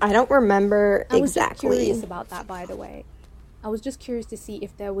I don't remember exactly. I was just curious about that, by the way. I was just curious to see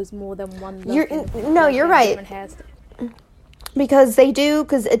if there was more than one look. You're right. Because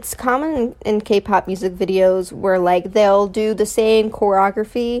it's common in K-pop music videos where, like, they'll do the same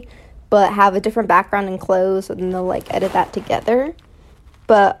choreography but have a different background and clothes, and then they'll, like, edit that together.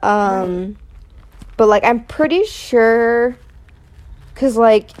 But like, I'm pretty sure, because,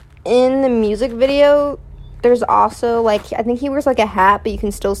 like, in the music video, there's also, like, I think he wears, like, a hat, but you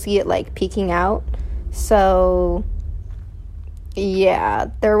can still see it, like, peeking out. So, yeah,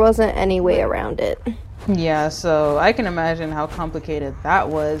 there wasn't any way around it. Yeah, so I can imagine how complicated that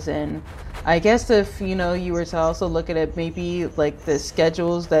was. And I guess if, you know, you were to also look at it, maybe like the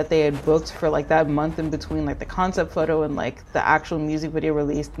schedules that they had booked for like that month in between like the concept photo and like the actual music video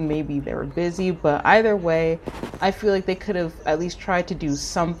release, maybe they were busy. But either way, I feel like they could have at least tried to do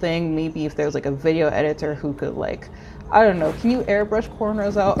something. Maybe if there was like a video editor who could, like, I don't know, can you airbrush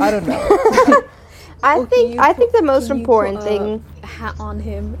cornrows out? I don't know. I think the most important thing, a hat on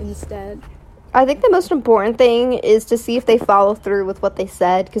him instead. I think the most important thing is to see if they follow through with what they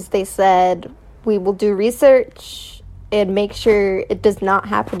said, because they said we will do research and make sure it does not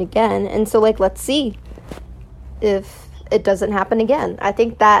happen again. And so, like, let's see if it doesn't happen again. I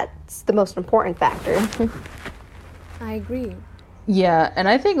think that's the most important factor. I agree. Yeah, and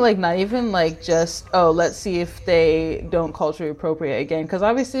I think, like, not even, like, just, oh, let's see if they don't culturally appropriate again. Because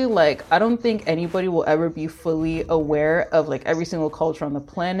obviously, like, I don't think anybody will ever be fully aware of, like, every single culture on the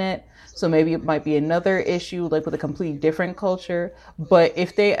planet. So maybe it might be another issue, like, with a completely different culture. But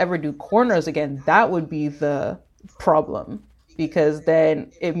if they ever do cornrows again, that would be the problem. Because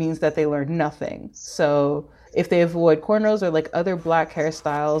then it means that they learned nothing. So if they avoid cornrows or, like, other black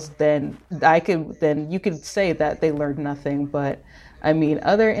hairstyles, then you could say that they learned nothing. But I mean,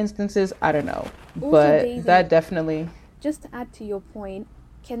 other instances, I don't know. Also, but Daisy, that definitely. Just to add to your point,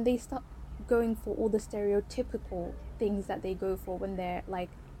 can they stop going for all the stereotypical things that they go for when they're, like,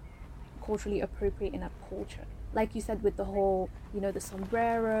 culturally appropriate in a culture? Like you said, with the whole, the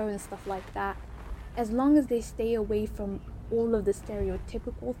sombrero and stuff like that. As long as they stay away from all of the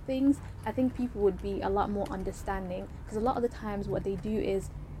stereotypical things, I think people would be a lot more understanding. Because a lot of the times what they do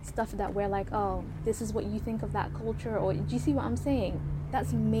is stuff that we're like, oh, this is what you think of that culture, or do you see what I'm saying?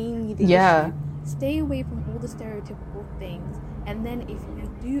 That's mainly the issue. Stay away from all the stereotypical things, and then if you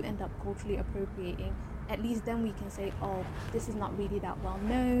do end up culturally appropriating, at least then we can say, oh, this is not really that well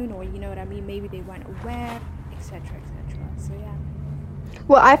known, or you know what I mean, maybe they weren't aware, etc., etc. So yeah.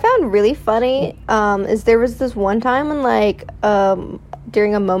 What I found really funny is there was this one time when, like,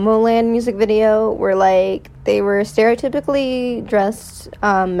 during a Momoland music video where, like, they were stereotypically dressed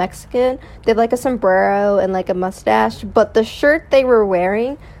Mexican. They had, like, a sombrero and, like, a mustache, but the shirt they were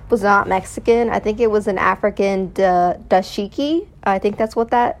wearing was not Mexican. I think it was an African dashiki. I think that's what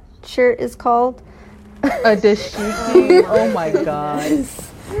that shirt is called. A dashiki? Oh my god.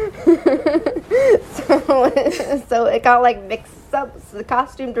 So it got, like, mixed up. So the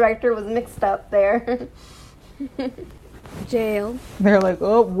costume director was mixed up there. Jail. They're like,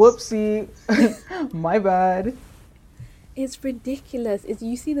 oh, whoopsie. My bad. It's ridiculous.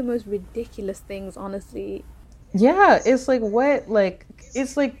 You see the most ridiculous things, honestly. Yeah, it's like, what? Like,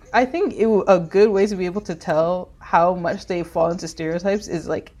 it's like, I think a good way to be able to tell how much they fall into stereotypes is,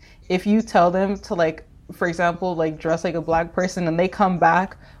 like, if you tell them to, like, for example, like, dress like a black person, and they come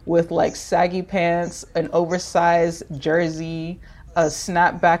back with, like, saggy pants, an oversized jersey, a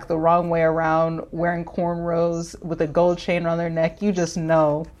snapback the wrong way around, wearing cornrows with a gold chain around their neck, you just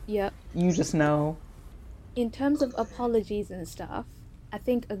know. Yep. You just know. In terms of apologies and stuff, I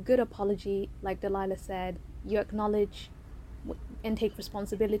think a good apology, like Delilah said, you acknowledge and take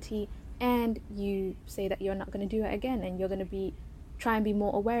responsibility, and you say that you're not going to do it again, and you're going to try and be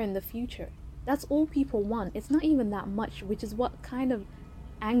more aware in the future. That's all people want. It's not even that much, which is what kind of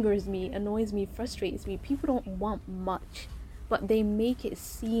angers me, annoys me, frustrates me. People don't want much, but they make it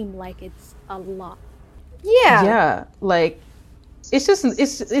seem like it's a lot. Yeah, like, it's just,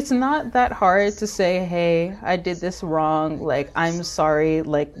 it's not that hard to say, hey, I did this wrong, like, I'm sorry,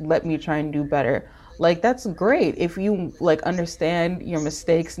 like, let me try and do better. Like, that's great if you, like, understand your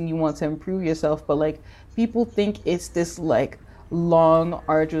mistakes and you want to improve yourself, but, like, people think it's this, like, long,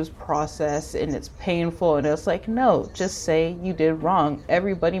 arduous process and it's painful, and it's like, no, just say you did wrong.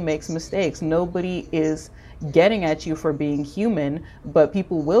 Everybody makes mistakes. Nobody is getting at you for being human, but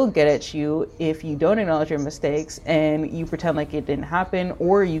people will get at you if you don't acknowledge your mistakes and you pretend like it didn't happen,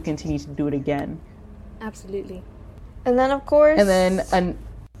 or you continue to do it again. Absolutely. And then, of course,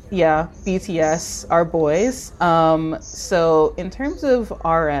 BTS, our boys. So in terms of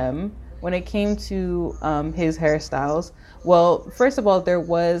RM, when it came to his hairstyles, well, first of all, there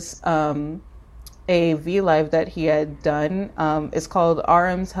was a V Live that he had done. It's called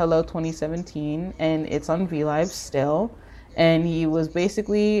RM's Hello 2017, and it's on V Live still. And he was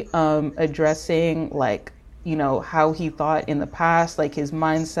basically addressing, like, how he thought in the past, like his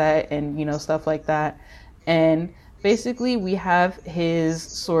mindset and, stuff like that. And basically we have his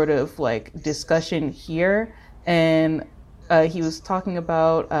sort of, like, discussion here. And he was talking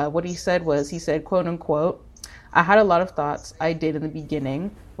about what he said, quote unquote, I had a lot of thoughts I did in the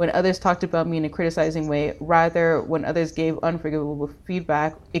beginning when others talked about me in a criticizing way. Rather, when others gave unforgivable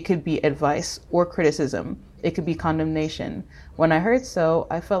feedback, it could be advice or criticism. It could be condemnation. When I heard so,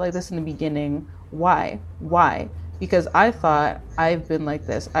 I felt like this in the beginning. Why? Because I thought I've been like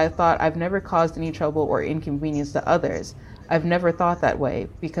this. I thought I've never caused any trouble or inconvenience to others. I've never thought that way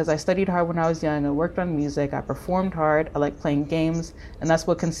because I studied hard when I was young. I worked on music. I performed hard. I like playing games, and that's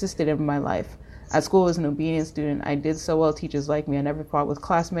what consisted in my life. At school, as an obedient student, I did so well teachers liked me. I never fought with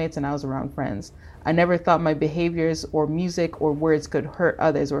classmates and I was around friends. I never thought my behaviors or music or words could hurt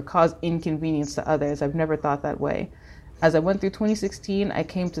others or cause inconvenience to others. I've never thought that way. As I went through 2016, I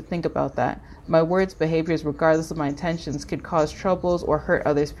came to think about that. My words, behaviors, regardless of my intentions, could cause troubles or hurt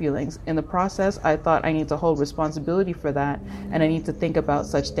others' feelings. In the process, I thought I need to hold responsibility for that, and I need to think about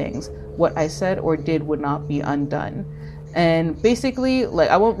such things. What I said or did would not be undone. And basically, like,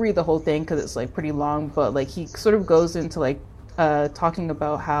 I won't read the whole thing because it's like pretty long, but like he sort of goes into like talking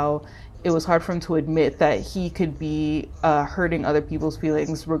about how it was hard for him to admit that he could be hurting other people's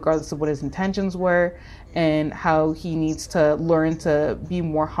feelings regardless of what his intentions were, and how he needs to learn to be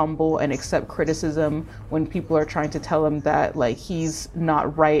more humble and accept criticism when people are trying to tell him that like he's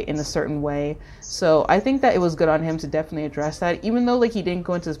not right in a certain way. So I think that it was good on him to definitely address that, even though like he didn't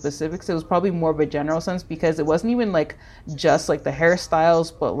go into specifics. It was probably more of a general sense because it wasn't even like just like the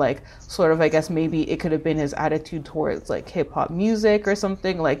hairstyles, but like sort of, I guess maybe it could have been his attitude towards like hip hop music or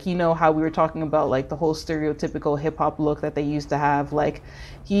something. Like, you know how we were talking about like the whole stereotypical hip hop look that they used to have. Like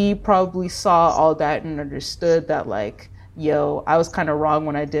he probably saw all that and understood that like, yo, I was kind of wrong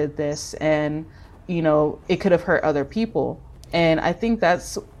when I did this, and you know, it could have hurt other people. And I think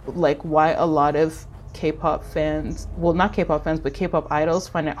that's like why a lot of K-pop fans, well, not K-pop fans, but K-pop idols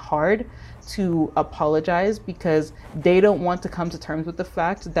find it hard to apologize, because they don't want to come to terms with the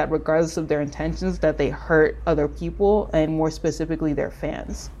fact that regardless of their intentions, that they hurt other people, and more specifically their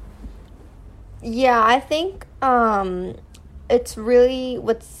fans. Yeah, I think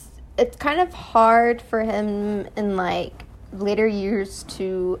it's kind of hard for him in like later years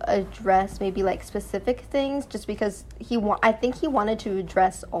to address maybe like specific things, just because I think he wanted to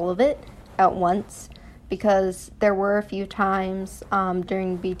address all of it at once, because there were a few times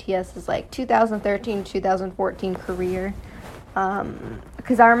during BTS's like 2013 2014 career,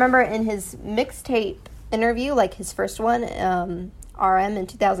 because I remember in his mixtape interview, like his first one, RM in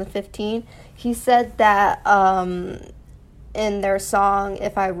 2015, he said that in their song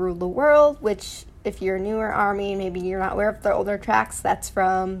If I Rule the World, which if you're a newer ARMY, maybe you're not aware of their older tracks, that's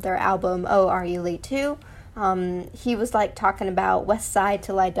from their album Oh Are You Late Too? He was like talking about West Side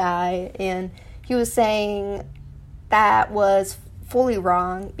Till I Die, and he was saying that was fully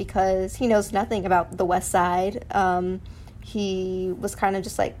wrong because he knows nothing about the West Side. He was kind of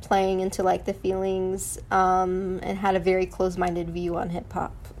just like playing into like the feelings, and had a very closed-minded view on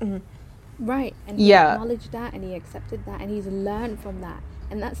hip-hop. Mm-hmm. Right, and he acknowledged that, and he accepted that, and he's learned from that.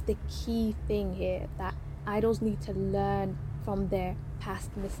 And that's the key thing here, that idols need to learn from their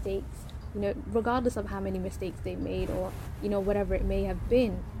past mistakes. You know, regardless of how many mistakes they made, or, you know, whatever it may have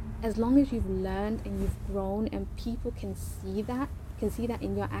been, as long as you've learned and you've grown, and people can see that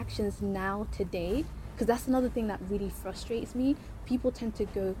in your actions now, today. Because that's another thing that really frustrates me. People tend to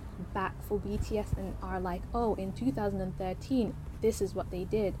go back for BTS and are like, oh, in 2013, this is what they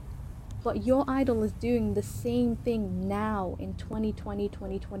did. But your idol is doing the same thing now in 2020,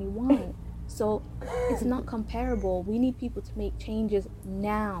 2021. So it's not comparable. We need people to make changes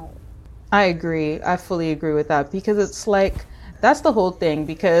now. I agree. I fully agree with that, because it's like, that's the whole thing.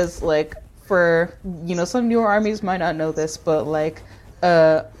 Because like, for, you know, some newer ARMYs might not know this, but like,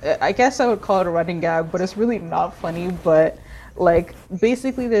 I guess I would call it a running gag, but it's really not funny. But like,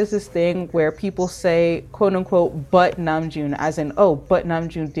 basically there's this thing where people say, quote unquote, but Namjoon, as in, oh, but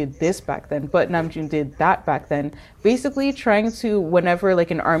Namjoon did this back then, but Namjoon did that back then. Basically trying to, whenever like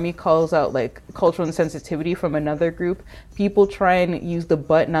an ARMY calls out like cultural insensitivity from another group, people try and use the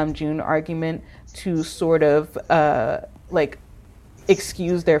but Namjoon argument to sort of like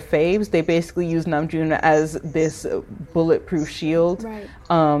excuse their faves. They basically use Namjoon as this bulletproof shield,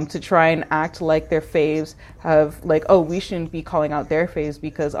 right, to try and act like their faves have like, oh, we shouldn't be calling out their faves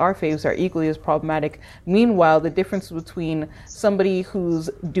because our faves are equally as problematic. Meanwhile, the difference between somebody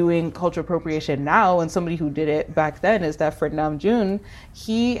who's doing cultural appropriation now and somebody who did it back then is that for Namjoon,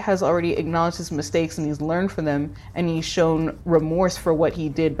 he has already acknowledged his mistakes and he's learned from them, and he's shown remorse for what he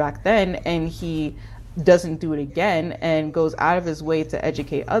did back then, and he doesn't do it again and goes out of his way to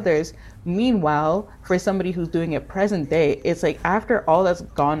educate others. Meanwhile, for somebody who's doing it present day, it's like after all that's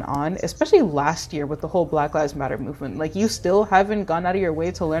gone on, especially last year with the whole Black Lives Matter movement, like you still haven't gone out of your way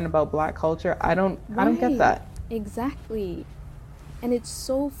to learn about Black culture. I don't get that. Exactly. And it's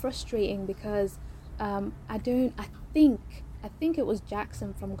so frustrating because I think it was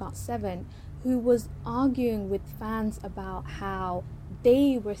Jackson from GOT7 who was arguing with fans about how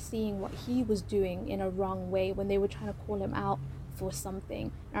they were seeing what he was doing in a wrong way when they were trying to call him out for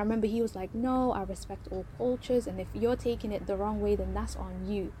something. And I remember he was like, no, I respect all cultures, and if you're taking it the wrong way, then that's on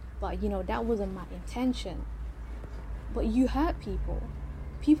you. But, you know, that wasn't my intention. But you hurt people.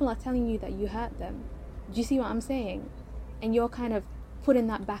 people are telling you that you hurt them. Do you see what I'm saying? And you're kind of putting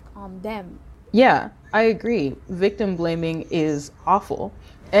that back on them. Yeah, I agree. Victim blaming is awful.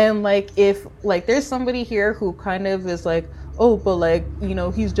 And like if like there's somebody here who kind of is like, oh, but like, you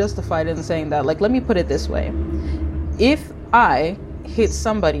know, he's justified in saying that. Like, let me put it this way. If I hit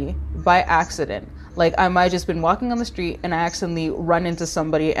somebody by accident, like I might just been walking on the street and I accidentally run into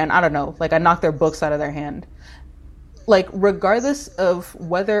somebody and I don't know, like I knock their books out of their hand. Like regardless of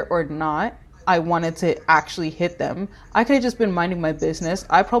whether or not I wanted to actually hit them, I could have just been minding my business.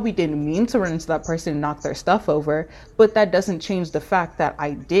 I probably didn't mean to run into that person and knock their stuff over, but that doesn't change the fact that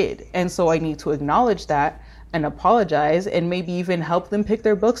I did. And so I need to acknowledge that and apologize and maybe even help them pick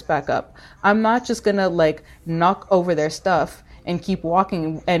their books back up. I'm not just gonna like knock over their stuff and keep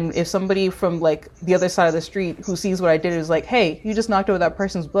walking. And if somebody from like the other side of the street who sees what I did is like, hey, you just knocked over that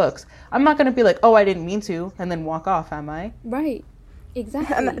person's books, I'm not gonna be like, oh, I didn't mean to, and then walk off, am I? Right.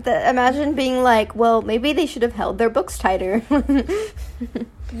 Exactly. Imagine being like, well, maybe they should have held their books tighter.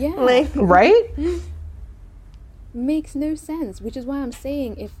 Yeah. Like, right? Makes no sense, which is why I'm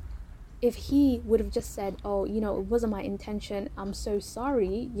saying if he would have just said, oh, you know, it wasn't my intention, I'm so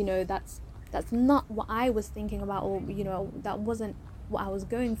sorry, you know, that's not what I was thinking about, or, you know, that wasn't what I was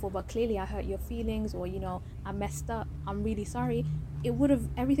going for, but clearly I hurt your feelings, or, you know, I messed up, I'm really sorry,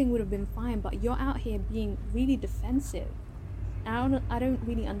 everything would have been fine. But you're out here being really defensive. I don't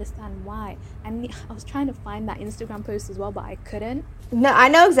really understand why. And I was trying to find that Instagram post as well, but I couldn't. no, I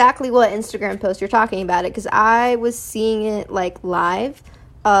know exactly what Instagram post you're talking about, it because I was seeing it like live,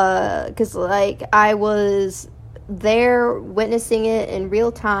 because like I was there witnessing it in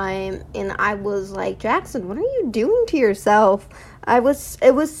real time, and I was like, Jackson, what are you doing to yourself? It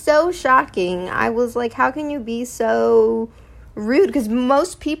was so shocking. I was like, how can you be so rude? Because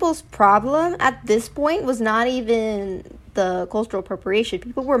most people's problem at this point was not even the cultural appropriation.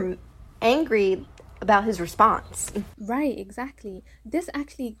 People were angry about his response. Right, exactly. This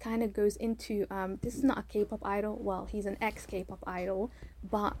actually kind of goes into this is not a K-pop idol. Well, he's an ex-K-pop idol,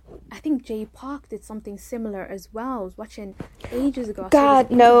 but I think Jay Park did something similar as well. I was watching ages ago. God,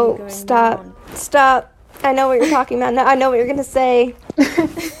 no, stop. I know what you're talking about. No, I know what you're gonna say.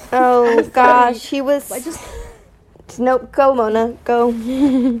 Oh gosh, he was. Nope, go Mona, go.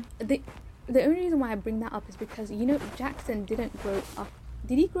 The only reason why I bring that up is because, you know, Jackson didn't grow up.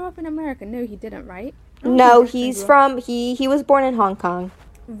 Did he grow up in America? No, he didn't, right? No, he's from, he was born in Hong Kong.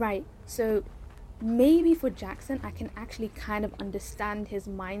 Right. So maybe for Jackson, I can actually kind of understand his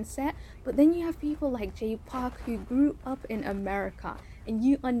mindset. But then you have people like Jay Park who grew up in America, and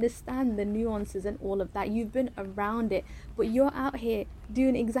you understand the nuances and all of that. You've been around it, but you're out here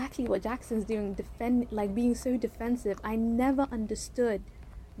doing exactly what Jackson's doing, being so defensive. I never understood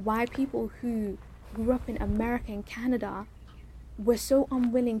why people who grew up in America and Canada were so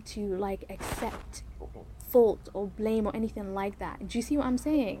unwilling to like accept fault or blame or anything like that. Do you see what I'm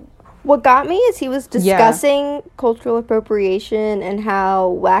saying? What got me is he was discussing cultural appropriation and how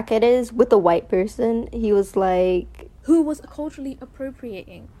whack it is with a white person. He was like, who was culturally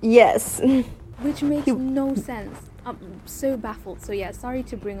appropriating? Yes. Which makes no sense. I'm so baffled. So yeah, sorry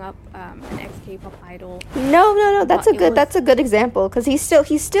to bring up an ex-K-pop idol. No. That's a good example, because he's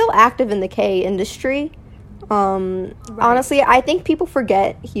still active in the K industry. Right. Honestly, I think people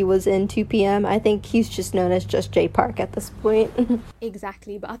forget he was in 2PM. I think he's just known as just Jay Park at this point.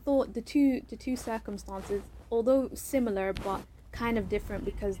 Exactly, but I thought the two circumstances, although similar but kind of different,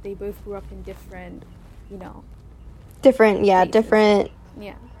 because they both grew up in different, you know, different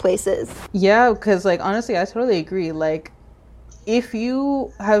places. Yeah, because like honestly, I totally agree. Like, if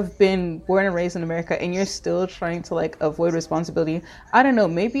you have been born and raised in America and you're still trying to like avoid responsibility, I don't know,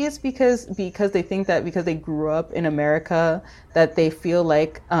 maybe it's because they think that because they grew up in America that they feel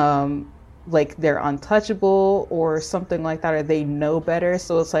like they're untouchable or something like that, or they know better.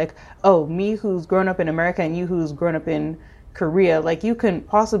 So it's like, oh, me who's grown up in America and you who's grown up in Korea, like you can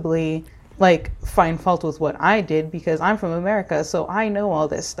possibly like find fault with what I did because I'm from America, so I know all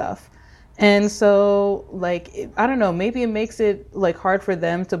this stuff. And so, like, I don't know, maybe it makes it, like, hard for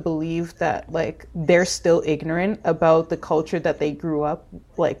them to believe that, like, they're still ignorant about the culture that they grew up,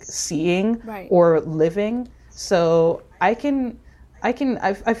 like, seeing or living. So I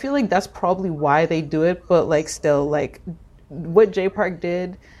feel like that's probably why they do it, but, like, still, like, what Jay Park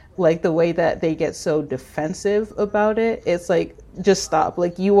did, like, the way that they get so defensive about it, it's like, just stop.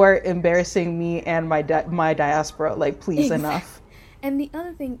 Like, you are embarrassing me and my diaspora. Like, please, enough. And the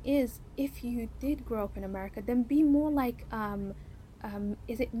other thing is, if you did grow up in America, then be more like,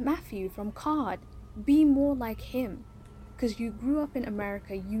 is it Matthew from COD? Be more like him. Because you grew up in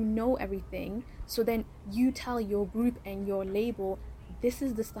America, you know everything. So then you tell your group and your label, this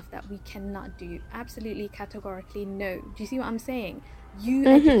is the stuff that we cannot do. Absolutely, categorically no. Do you see what I'm saying? You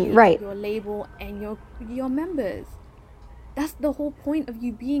educate right. your label and your members. That's the whole point of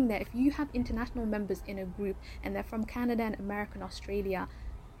you being there. If you have international members in a group and they're from Canada and America and Australia,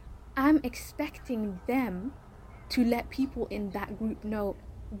 I'm expecting them to let people in that group know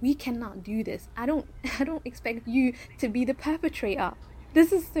we cannot do this. I don't expect you to be the perpetrator.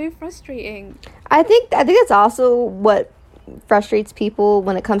 This is so frustrating. I think that's also what frustrates people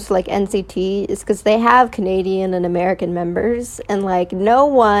when it comes to like NCT, is because they have Canadian and American members, and like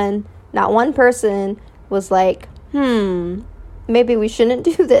not one person was like, maybe we shouldn't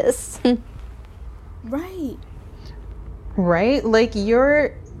do this. Right? Like,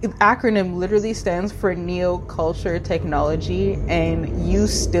 your acronym literally stands for Neoculture Technology, and you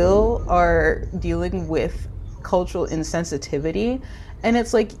still are dealing with cultural insensitivity. And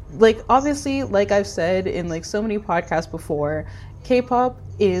it's like obviously, like I've said in like so many podcasts before, K-pop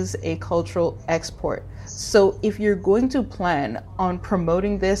is a cultural export. So if you're going to plan on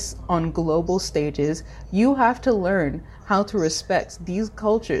promoting this on global stages, you have to learn how to respect these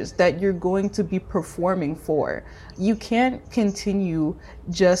cultures that you're going to be performing for. You can't continue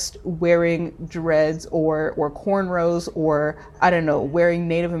just wearing dreads or cornrows, or I don't know, wearing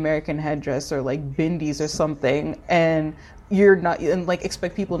Native American headdress or like bindis or something, and like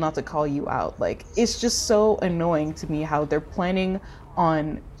expect people not to call you out. Like, it's just so annoying to me how they're planning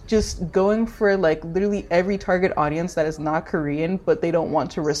on just going for like literally every target audience that is not Korean, but they don't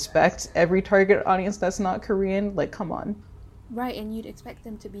want to respect every target audience that's not Korean. Like, come on. Right, and you'd expect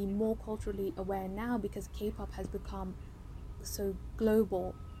them to be more culturally aware now because K-pop has become so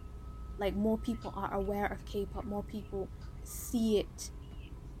global. Like, more people are aware of K-pop, more people see it,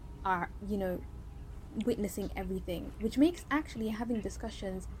 are, witnessing everything, which makes actually having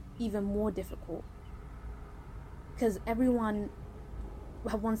discussions even more difficult, because everyone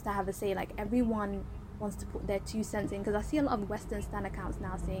wants to have a say. Like, everyone wants to put their 2 cents in, because I see a lot of Western stan accounts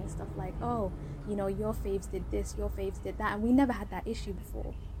now saying stuff like, oh, your faves did this, your faves did that, and we never had that issue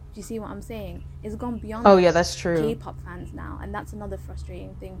before. Do you see what I'm saying? It's gone beyond yeah, that's true. K-pop fans now, and that's another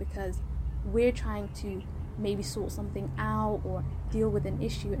frustrating thing, because we're trying to maybe sort something out or deal with an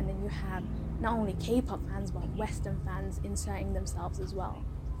issue, and then you have not only K-pop fans but Western fans inserting themselves as well.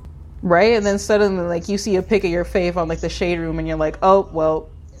 Right? And then suddenly, like, you see a pic of your fave on like the Shade Room, and you're like, oh well,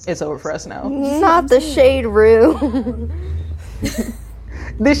 it's over for us now. Not the Shade Room.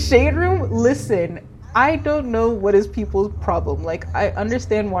 The Shade Room, listen, I don't know what is people's problem. Like, I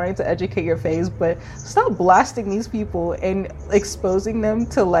understand wanting to educate your faves, but stop blasting these people and exposing them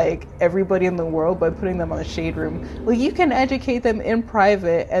to like everybody in the world by putting them on a Shade Room. Like, you can educate them in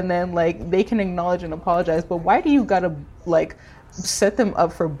private and then like they can acknowledge and apologize, but why do you gotta like set them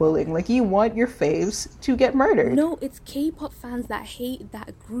up for bullying? Like, you want your faves to get murdered. No, it's K-pop fans that hate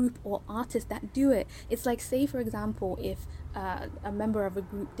that group or artist that do it. It's like, say for example, if a member of a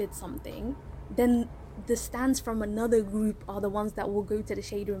group did something, then the stans from another group are the ones that will go to the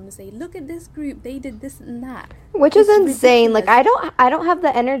Shade Room and say, look at this group, they did this and that, which is insane. Ridiculous. Like, I don't have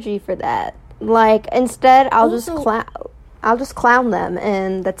the energy for that. Like, instead I'll just clown them,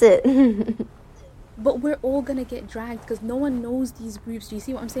 and that's it. But we're all gonna get dragged because no one knows these groups. Do you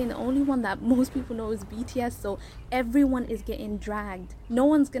see what I'm saying? The only one that most people know is BTS, so everyone is getting dragged. No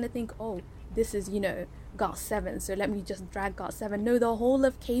one's gonna think, oh, this is, GOT7, so let me just drag GOT7. No, the whole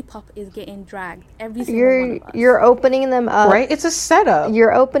of K-pop is getting dragged. Every single one of us. You're opening them up. Right? It's a setup.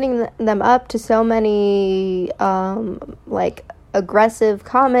 You're opening them up to so many, like, aggressive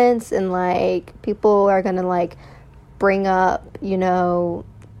comments, and, like, people are gonna, like, bring up,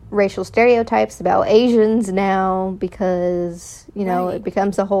 racial stereotypes about Asians now because, right. It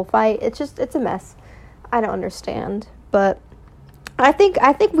becomes a whole fight. It's a mess. I don't understand. But I think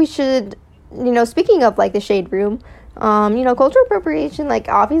we should, speaking of like the Shade Room, cultural appropriation, like,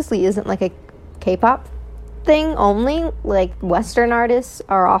 obviously isn't like a K-pop thing only. Like, Western artists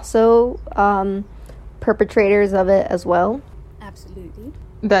are also perpetrators of it as well. Absolutely.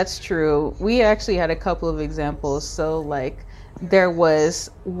 That's true. We actually had a couple of examples. So like, there was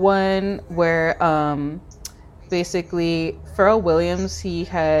one where basically Pharrell Williams, he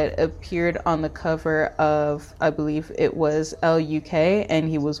had appeared on the cover of, I believe it was LUK, and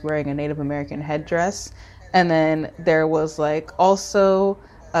he was wearing a Native American headdress. And then there was like also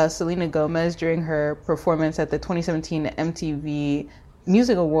Selena Gomez during her performance at the 2017 MTV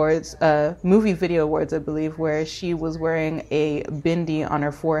Music Awards, movie video awards, I believe, where she was wearing a bindi on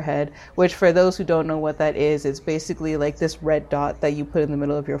her forehead, which, for those who don't know what that is, it's basically like this red dot that you put in the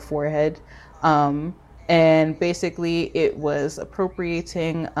middle of your forehead. And basically it was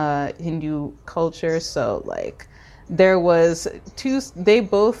appropriating Hindu culture. So like, there was they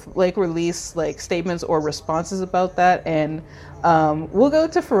both like released like statements or responses about that, and we'll go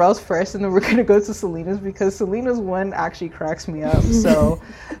to Pharrell's first, and then we're gonna go to Selena's, because Selena's one actually cracks me up. So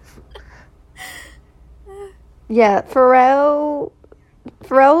yeah, Pharrell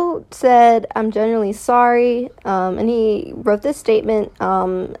said, "I'm genuinely sorry," and he wrote this statement.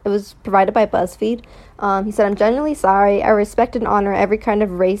 It was provided by BuzzFeed. He said, "I'm genuinely sorry. I respect and honor every kind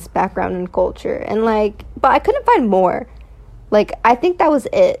of race, background, and culture." And like, but I couldn't find more. Like, I think that was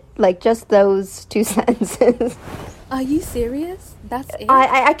it. Like, just those 2 sentences. Are you serious? That's it?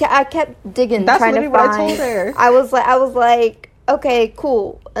 I kept digging, that's trying to what find. I told her. I was like, okay,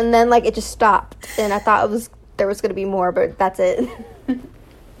 cool, and then like it just stopped, and I thought there was gonna be more, but that's it.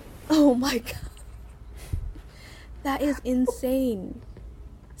 Oh my god. That is insane.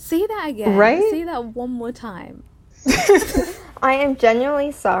 Say that again. Right? Say that one more time. I am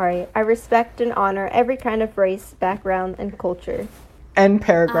genuinely sorry. I respect and honor every kind of race, background, and culture. End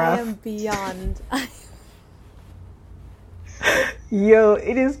paragraph. I am beyond. Yo,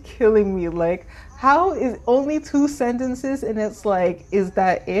 it is killing me. Like, how is only 2 sentences and it's like, is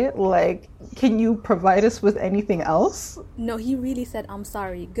that it? Like, can you provide us with anything else? No, he really said, "I'm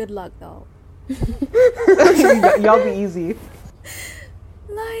sorry. Good luck, though." Y'all be easy.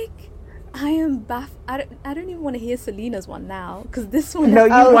 Like, I am I don't even want to hear Selena's one now, because this one. No,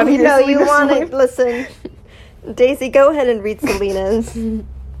 you want to hear Selena's you want one? to listen. Daisy, go ahead and read Selena's.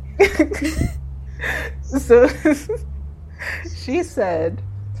 So she said,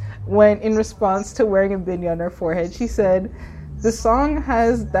 when in response to wearing a bindi on her forehead, she said, "The song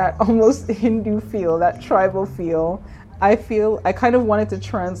has that almost Hindu feel, that tribal feel. I kind of wanted to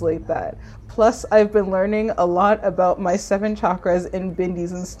translate that. Plus, I've been learning a lot about my 7 chakras and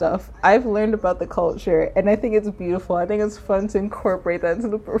bindis and stuff. I've learned about the culture, and I think it's beautiful. I think it's fun to incorporate that into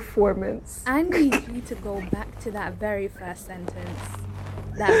the performance." I need you to go back to that very first sentence.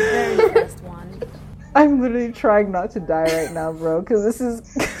 That very first one. I'm literally trying not to die right now, bro, because this is...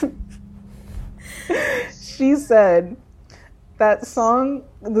 She said the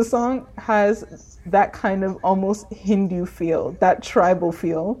song has that kind of almost Hindu feel, that tribal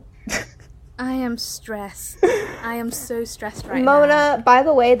feel. I am stressed. I am so stressed right now. Mona, by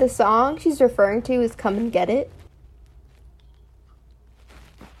the way, the song she's referring to is "Come and Get It."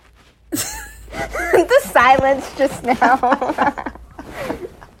 The silence just now.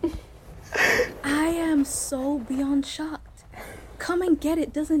 I am so beyond shocked. "Come and Get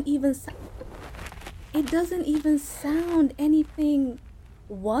It" doesn't even it doesn't even sound anything.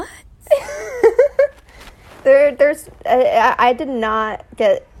 What? There's I did not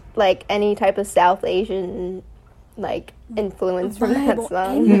get like any type of South Asian like influence from that Vibe or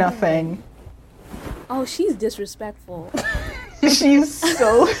song. anything. Nothing. Oh, she's disrespectful. She's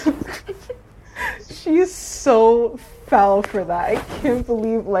so foul for that. I can't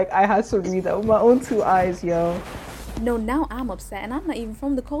believe like I had to read that with my own 2 eyes, yo. No, now I'm upset, and I'm not even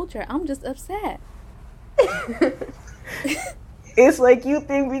from the culture. I'm just upset. It's like you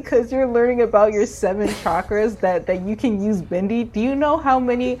think because you're learning about your 7 chakras that you can use bindi. Do you know how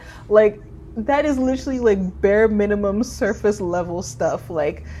many, like, that is literally like bare minimum surface level stuff.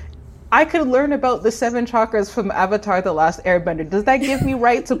 Like, I could learn about the 7 chakras from Avatar: The Last Airbender. Does that give me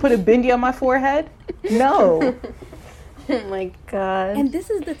right to put a bindi on my forehead? No. Oh my god. And this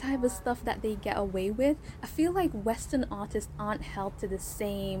is the type of stuff that they get away with. I feel like Western artists aren't held to the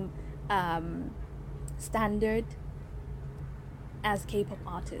same standard as K-pop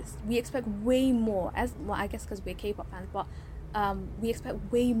artists. We expect way more, I guess because we're K-pop fans, but we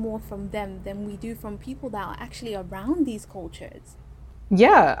expect way more from them than we do from people that are actually around these cultures.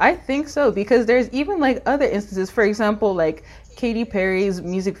 Yeah, I think so, because there's even like other instances. For example, like Katy Perry's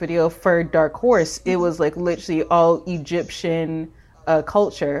music video for Dark Horse, it was like literally all Egyptian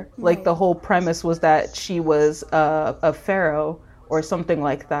culture. Like Right. the whole premise was that she was a pharaoh or something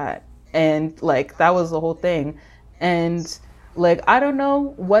like that, and like that was the whole thing. And like I don't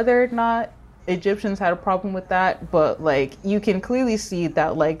know whether or not Egyptians had a problem with that, but like you can clearly see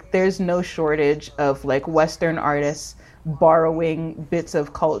that like there's no shortage of like Western artists borrowing bits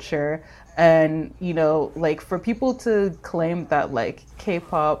of culture. And you know, like for people to claim that like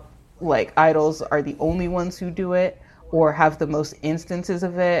K-pop like idols are the only ones who do it or have the most instances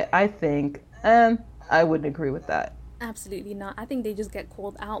of it, I think I wouldn't agree with that. Absolutely not. I think they just get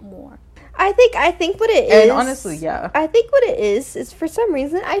called out more. I think what it is, And honestly, yeah, I think what it is for some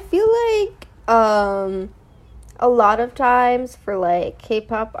reason I feel like a lot of times for like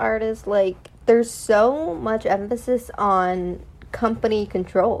K-pop artists, like there's so much emphasis on company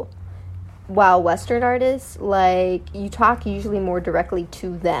control, while Western artists, like you talk usually more directly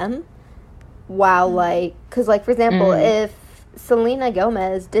to them, while, like, because, like, for example, if Selena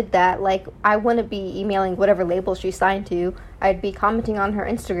Gomez did that, like, I wouldn't be emailing whatever label she signed to. I'd be commenting on her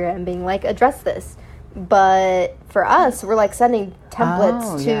Instagram being like, address this. But for us, we're, like, sending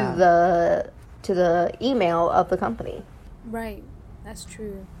templates to the email of the company. Right. That's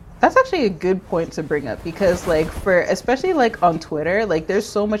true. That's actually a good point to bring up, because like for especially like on Twitter, like there's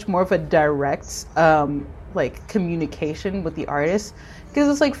so much more of a direct like communication with the artists, because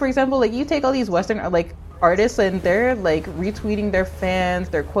it's like, for example, like you take all these Western like artists and they're like retweeting their fans,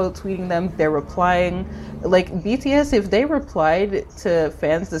 they're quote tweeting them, they're replying. Like BTS, if they replied to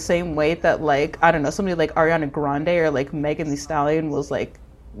fans the same way that, like, I don't know, somebody like Ariana Grande or like Megan Thee Stallion was like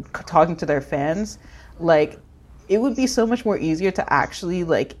talking to their fans, like it would be so much more easier to actually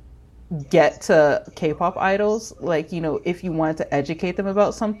like get to K-pop idols, like, you know, if you wanted to educate them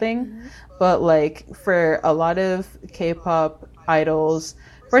about something. But like for a lot of K-pop idols,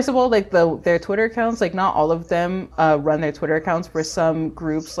 first of all, like their Twitter accounts, like not all of them run their Twitter accounts. For some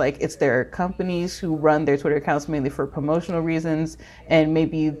groups, like it's their companies who run their Twitter accounts mainly for promotional reasons, and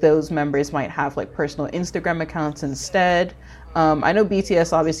maybe those members might have like personal Instagram accounts instead. I know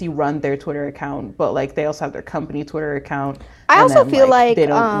BTS obviously run their Twitter account, but like they also have their company Twitter account. I also feel like they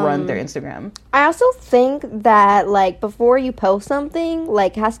don't run their Instagram. I also think that like before you post something,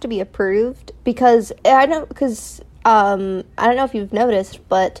 like has to be approved, because I don't know if you've noticed,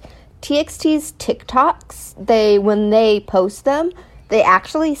 but TXT's TikToks, when they post them, they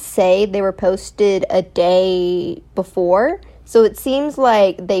actually say they were posted a day before. So it seems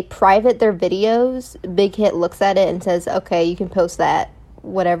like they private their videos. Big Hit looks at it and says, okay, you can post that,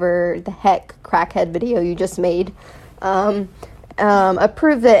 whatever the heck crackhead video you just made.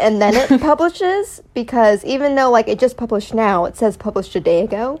 Approve it, and then it publishes, because even though like it just published now, it says published a day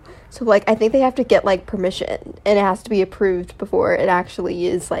ago. So like I think they have to get like permission, and it has to be approved before it actually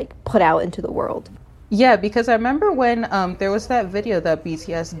is like put out into the world. Yeah, because I remember when there was that video that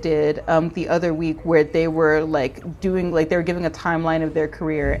BTS did the other week where they were like doing, like they were giving a timeline of their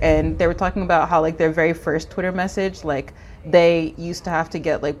career, and they were talking about how like their very first Twitter message, like they used to have to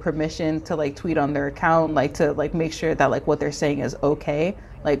get like permission to like tweet on their account, like to like make sure that like what they're saying is okay,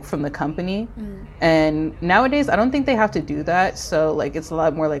 like from the company. And nowadays I don't think they have to do that, so like it's a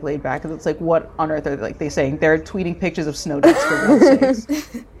lot more like laid back, because it's like, what on earth are they saying? They're tweeting pictures of snow days for God's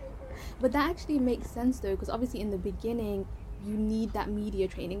sakes. But that actually makes sense though, because obviously in the beginning you need that media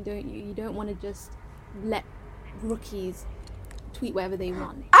training, don't you? You don't want to just let rookies tweet whatever they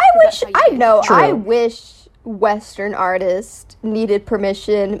want. I wish Western artists needed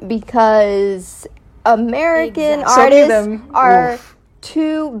permission, because American artists are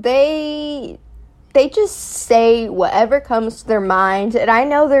they just say whatever comes to their mind, and I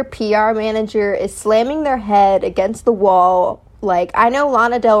know their PR manager is slamming their head against the wall. Like, I know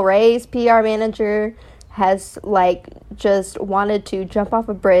Lana Del Rey's PR manager has, like, just wanted to jump off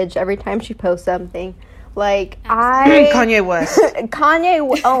a bridge every time she posts something. Like, Kanye West.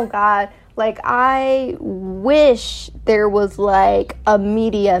 Oh, God. Like, I wish there was, like, a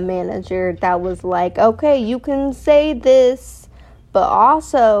media manager that was like, okay, you can say this, but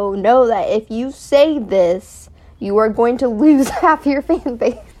also know that if you say this, you are going to lose half your fan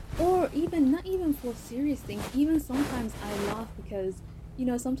base. Or even, not even for serious things, even sometimes I laugh because, you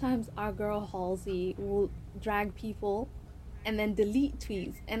know, sometimes our girl Halsey will drag people and then delete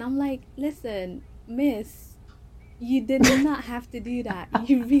tweets. And I'm like, listen, miss, you did not have to do that.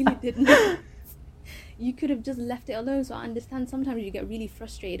 You really did not. You could have just left it alone. So I understand sometimes you get really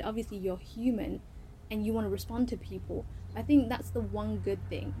frustrated. Obviously, you're human and you want to respond to people. I think that's the one good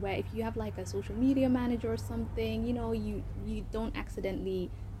thing, where if you have like a social media manager or something, you know, you don't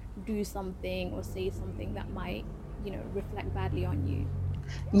accidentally do something or say something that might, you know, reflect badly on you.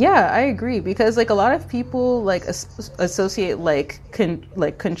 Yeah, I agree, because like a lot of people like associate like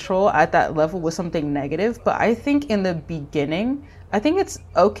control at that level with something negative, but I think in the beginning I think it's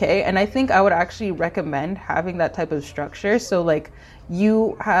okay, and I think I would actually recommend having that type of structure. So like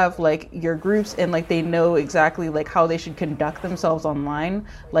you have like your groups, and like they know exactly like how they should conduct themselves online,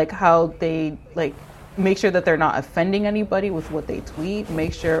 like how they like make sure that they're not offending anybody with what they tweet,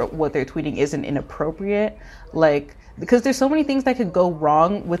 make sure what they're tweeting isn't inappropriate, like, because there's so many things that could go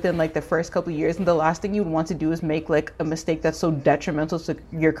wrong within like the first couple of years, and the last thing you'd want to do is make like a mistake that's so detrimental to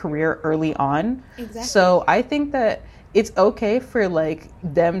your career early on. Exactly. So I think that it's okay for like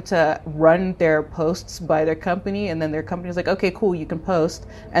them to run their posts by their company, and then their company's like, okay, cool, you can post,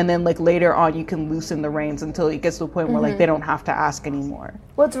 and then like later on you can loosen the reins until it gets to a point where like they don't have to ask anymore.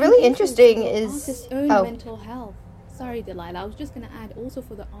 What's really interesting is artist's own mental health. Sorry, Delilah, I was just going to add also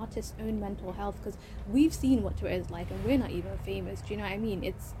for the artist's own mental health, because we've seen what Twitter is like and we're not even famous. Do you know what I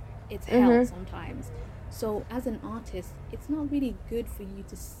mean? it's hell sometimes. So as an artist, it's not really good for you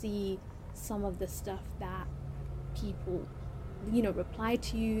to see some of the stuff that people, reply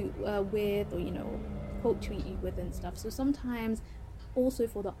to you with, or quote tweet you with and stuff. So sometimes also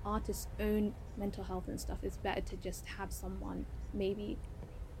for the artist's own mental health and stuff, it's better to just have someone maybe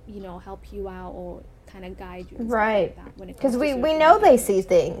help you out or kind of guide you, right? Like because we know they see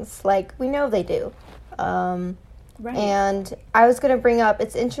things, like we know they do. Right. And I was going to bring up,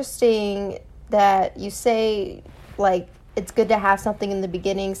 it's interesting that you say, like, it's good to have something in the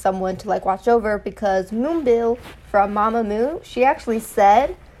beginning, someone to, like, watch over, because Moonbill from Mamamoo, she actually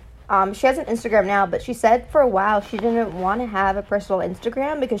said, she has an Instagram now, but she said for a while she didn't want to have a personal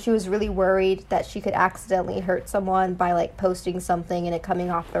Instagram because she was really worried that she could accidentally hurt someone by, like, posting something and it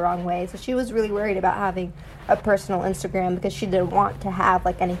coming off the wrong way. So she was really worried about having a personal Instagram because she didn't want to have,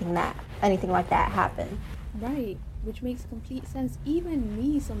 like, anything like that happen. Right. Which makes complete sense. Even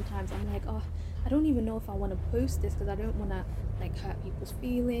me, sometimes I'm like, oh, I don't even know if I want to post this because I don't want to, like, hurt people's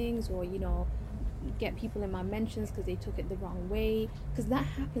feelings or, get people in my mentions because they took it the wrong way. Because that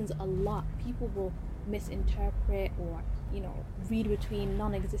happens a lot. People will misinterpret or, read between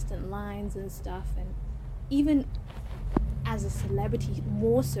non-existent lines and stuff. And even as a celebrity,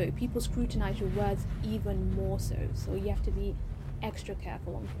 more so, people scrutinize your words even more so. So you have to be extra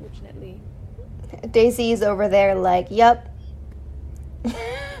careful, unfortunately. Daisy's over there like, yep.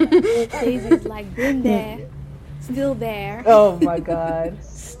 Daisy's like, been there, still there. Oh my god.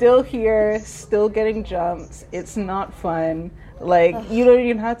 Still here, still getting jumps. It's not fun. Like, you don't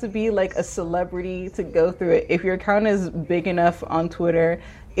even have to be like a celebrity to go through it. If your account is big enough on Twitter,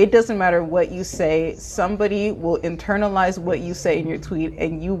 it doesn't matter what you say. Somebody will internalize what you say in your tweet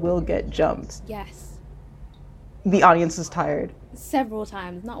and you will get jumped. Yes. The audience is tired. Several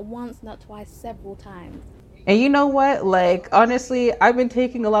times. Not once, not twice, several times. And you know what? Like, honestly, I've been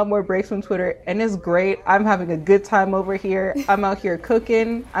taking a lot more breaks from Twitter, and it's great. I'm having a good time over here. I'm out here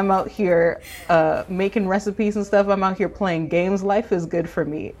cooking. I'm out here making recipes and stuff. I'm out here playing games. Life is good for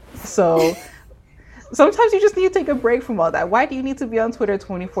me. So sometimes you just need to take a break from all that. Why do you need to be on Twitter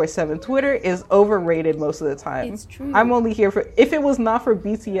 24/7? Twitter is overrated most of the time. It's true. I'm only here for, if it was not for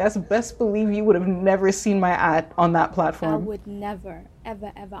BTS, best believe you would have never seen my ad on that platform. I would never,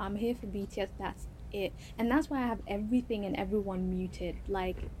 ever, ever. I'm here for BTS. That's it. And that's why I have everything and everyone muted.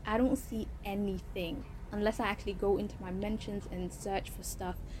 Like, I don't see anything unless I actually go into my mentions and search for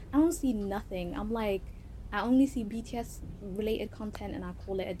stuff. I don't see nothing. I'm like, I only see BTS related content and I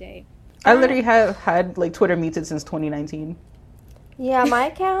call it a day. I literally have had like Twitter muted since 2019. Yeah, my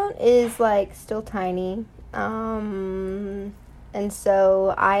account is like still tiny. And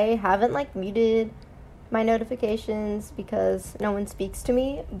so I haven't like muted my notifications because no one speaks to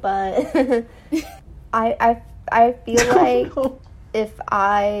me, but I feel like if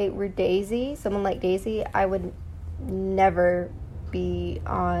I were Daisy, someone like Daisy, I would never be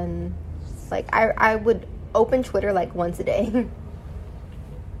on, like, I would open Twitter like once a day.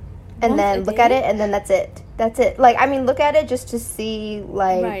 And then look at it, and then that's it. That's it. Like, I mean, look at it just to see,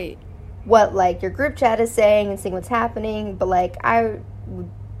 like, right, what, like, your group chat is saying and seeing what's happening. But, like, I would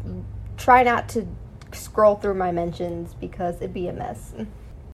try not to scroll through my mentions because it'd be a mess.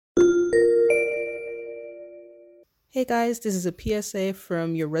 Hey guys, this is a PSA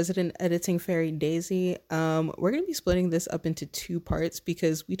from your resident editing fairy, Daisy. We're going to be splitting this up into 2 parts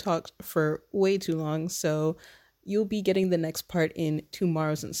because we talked for way too long. So you'll be getting the next part in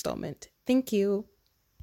tomorrow's installment. Thank you.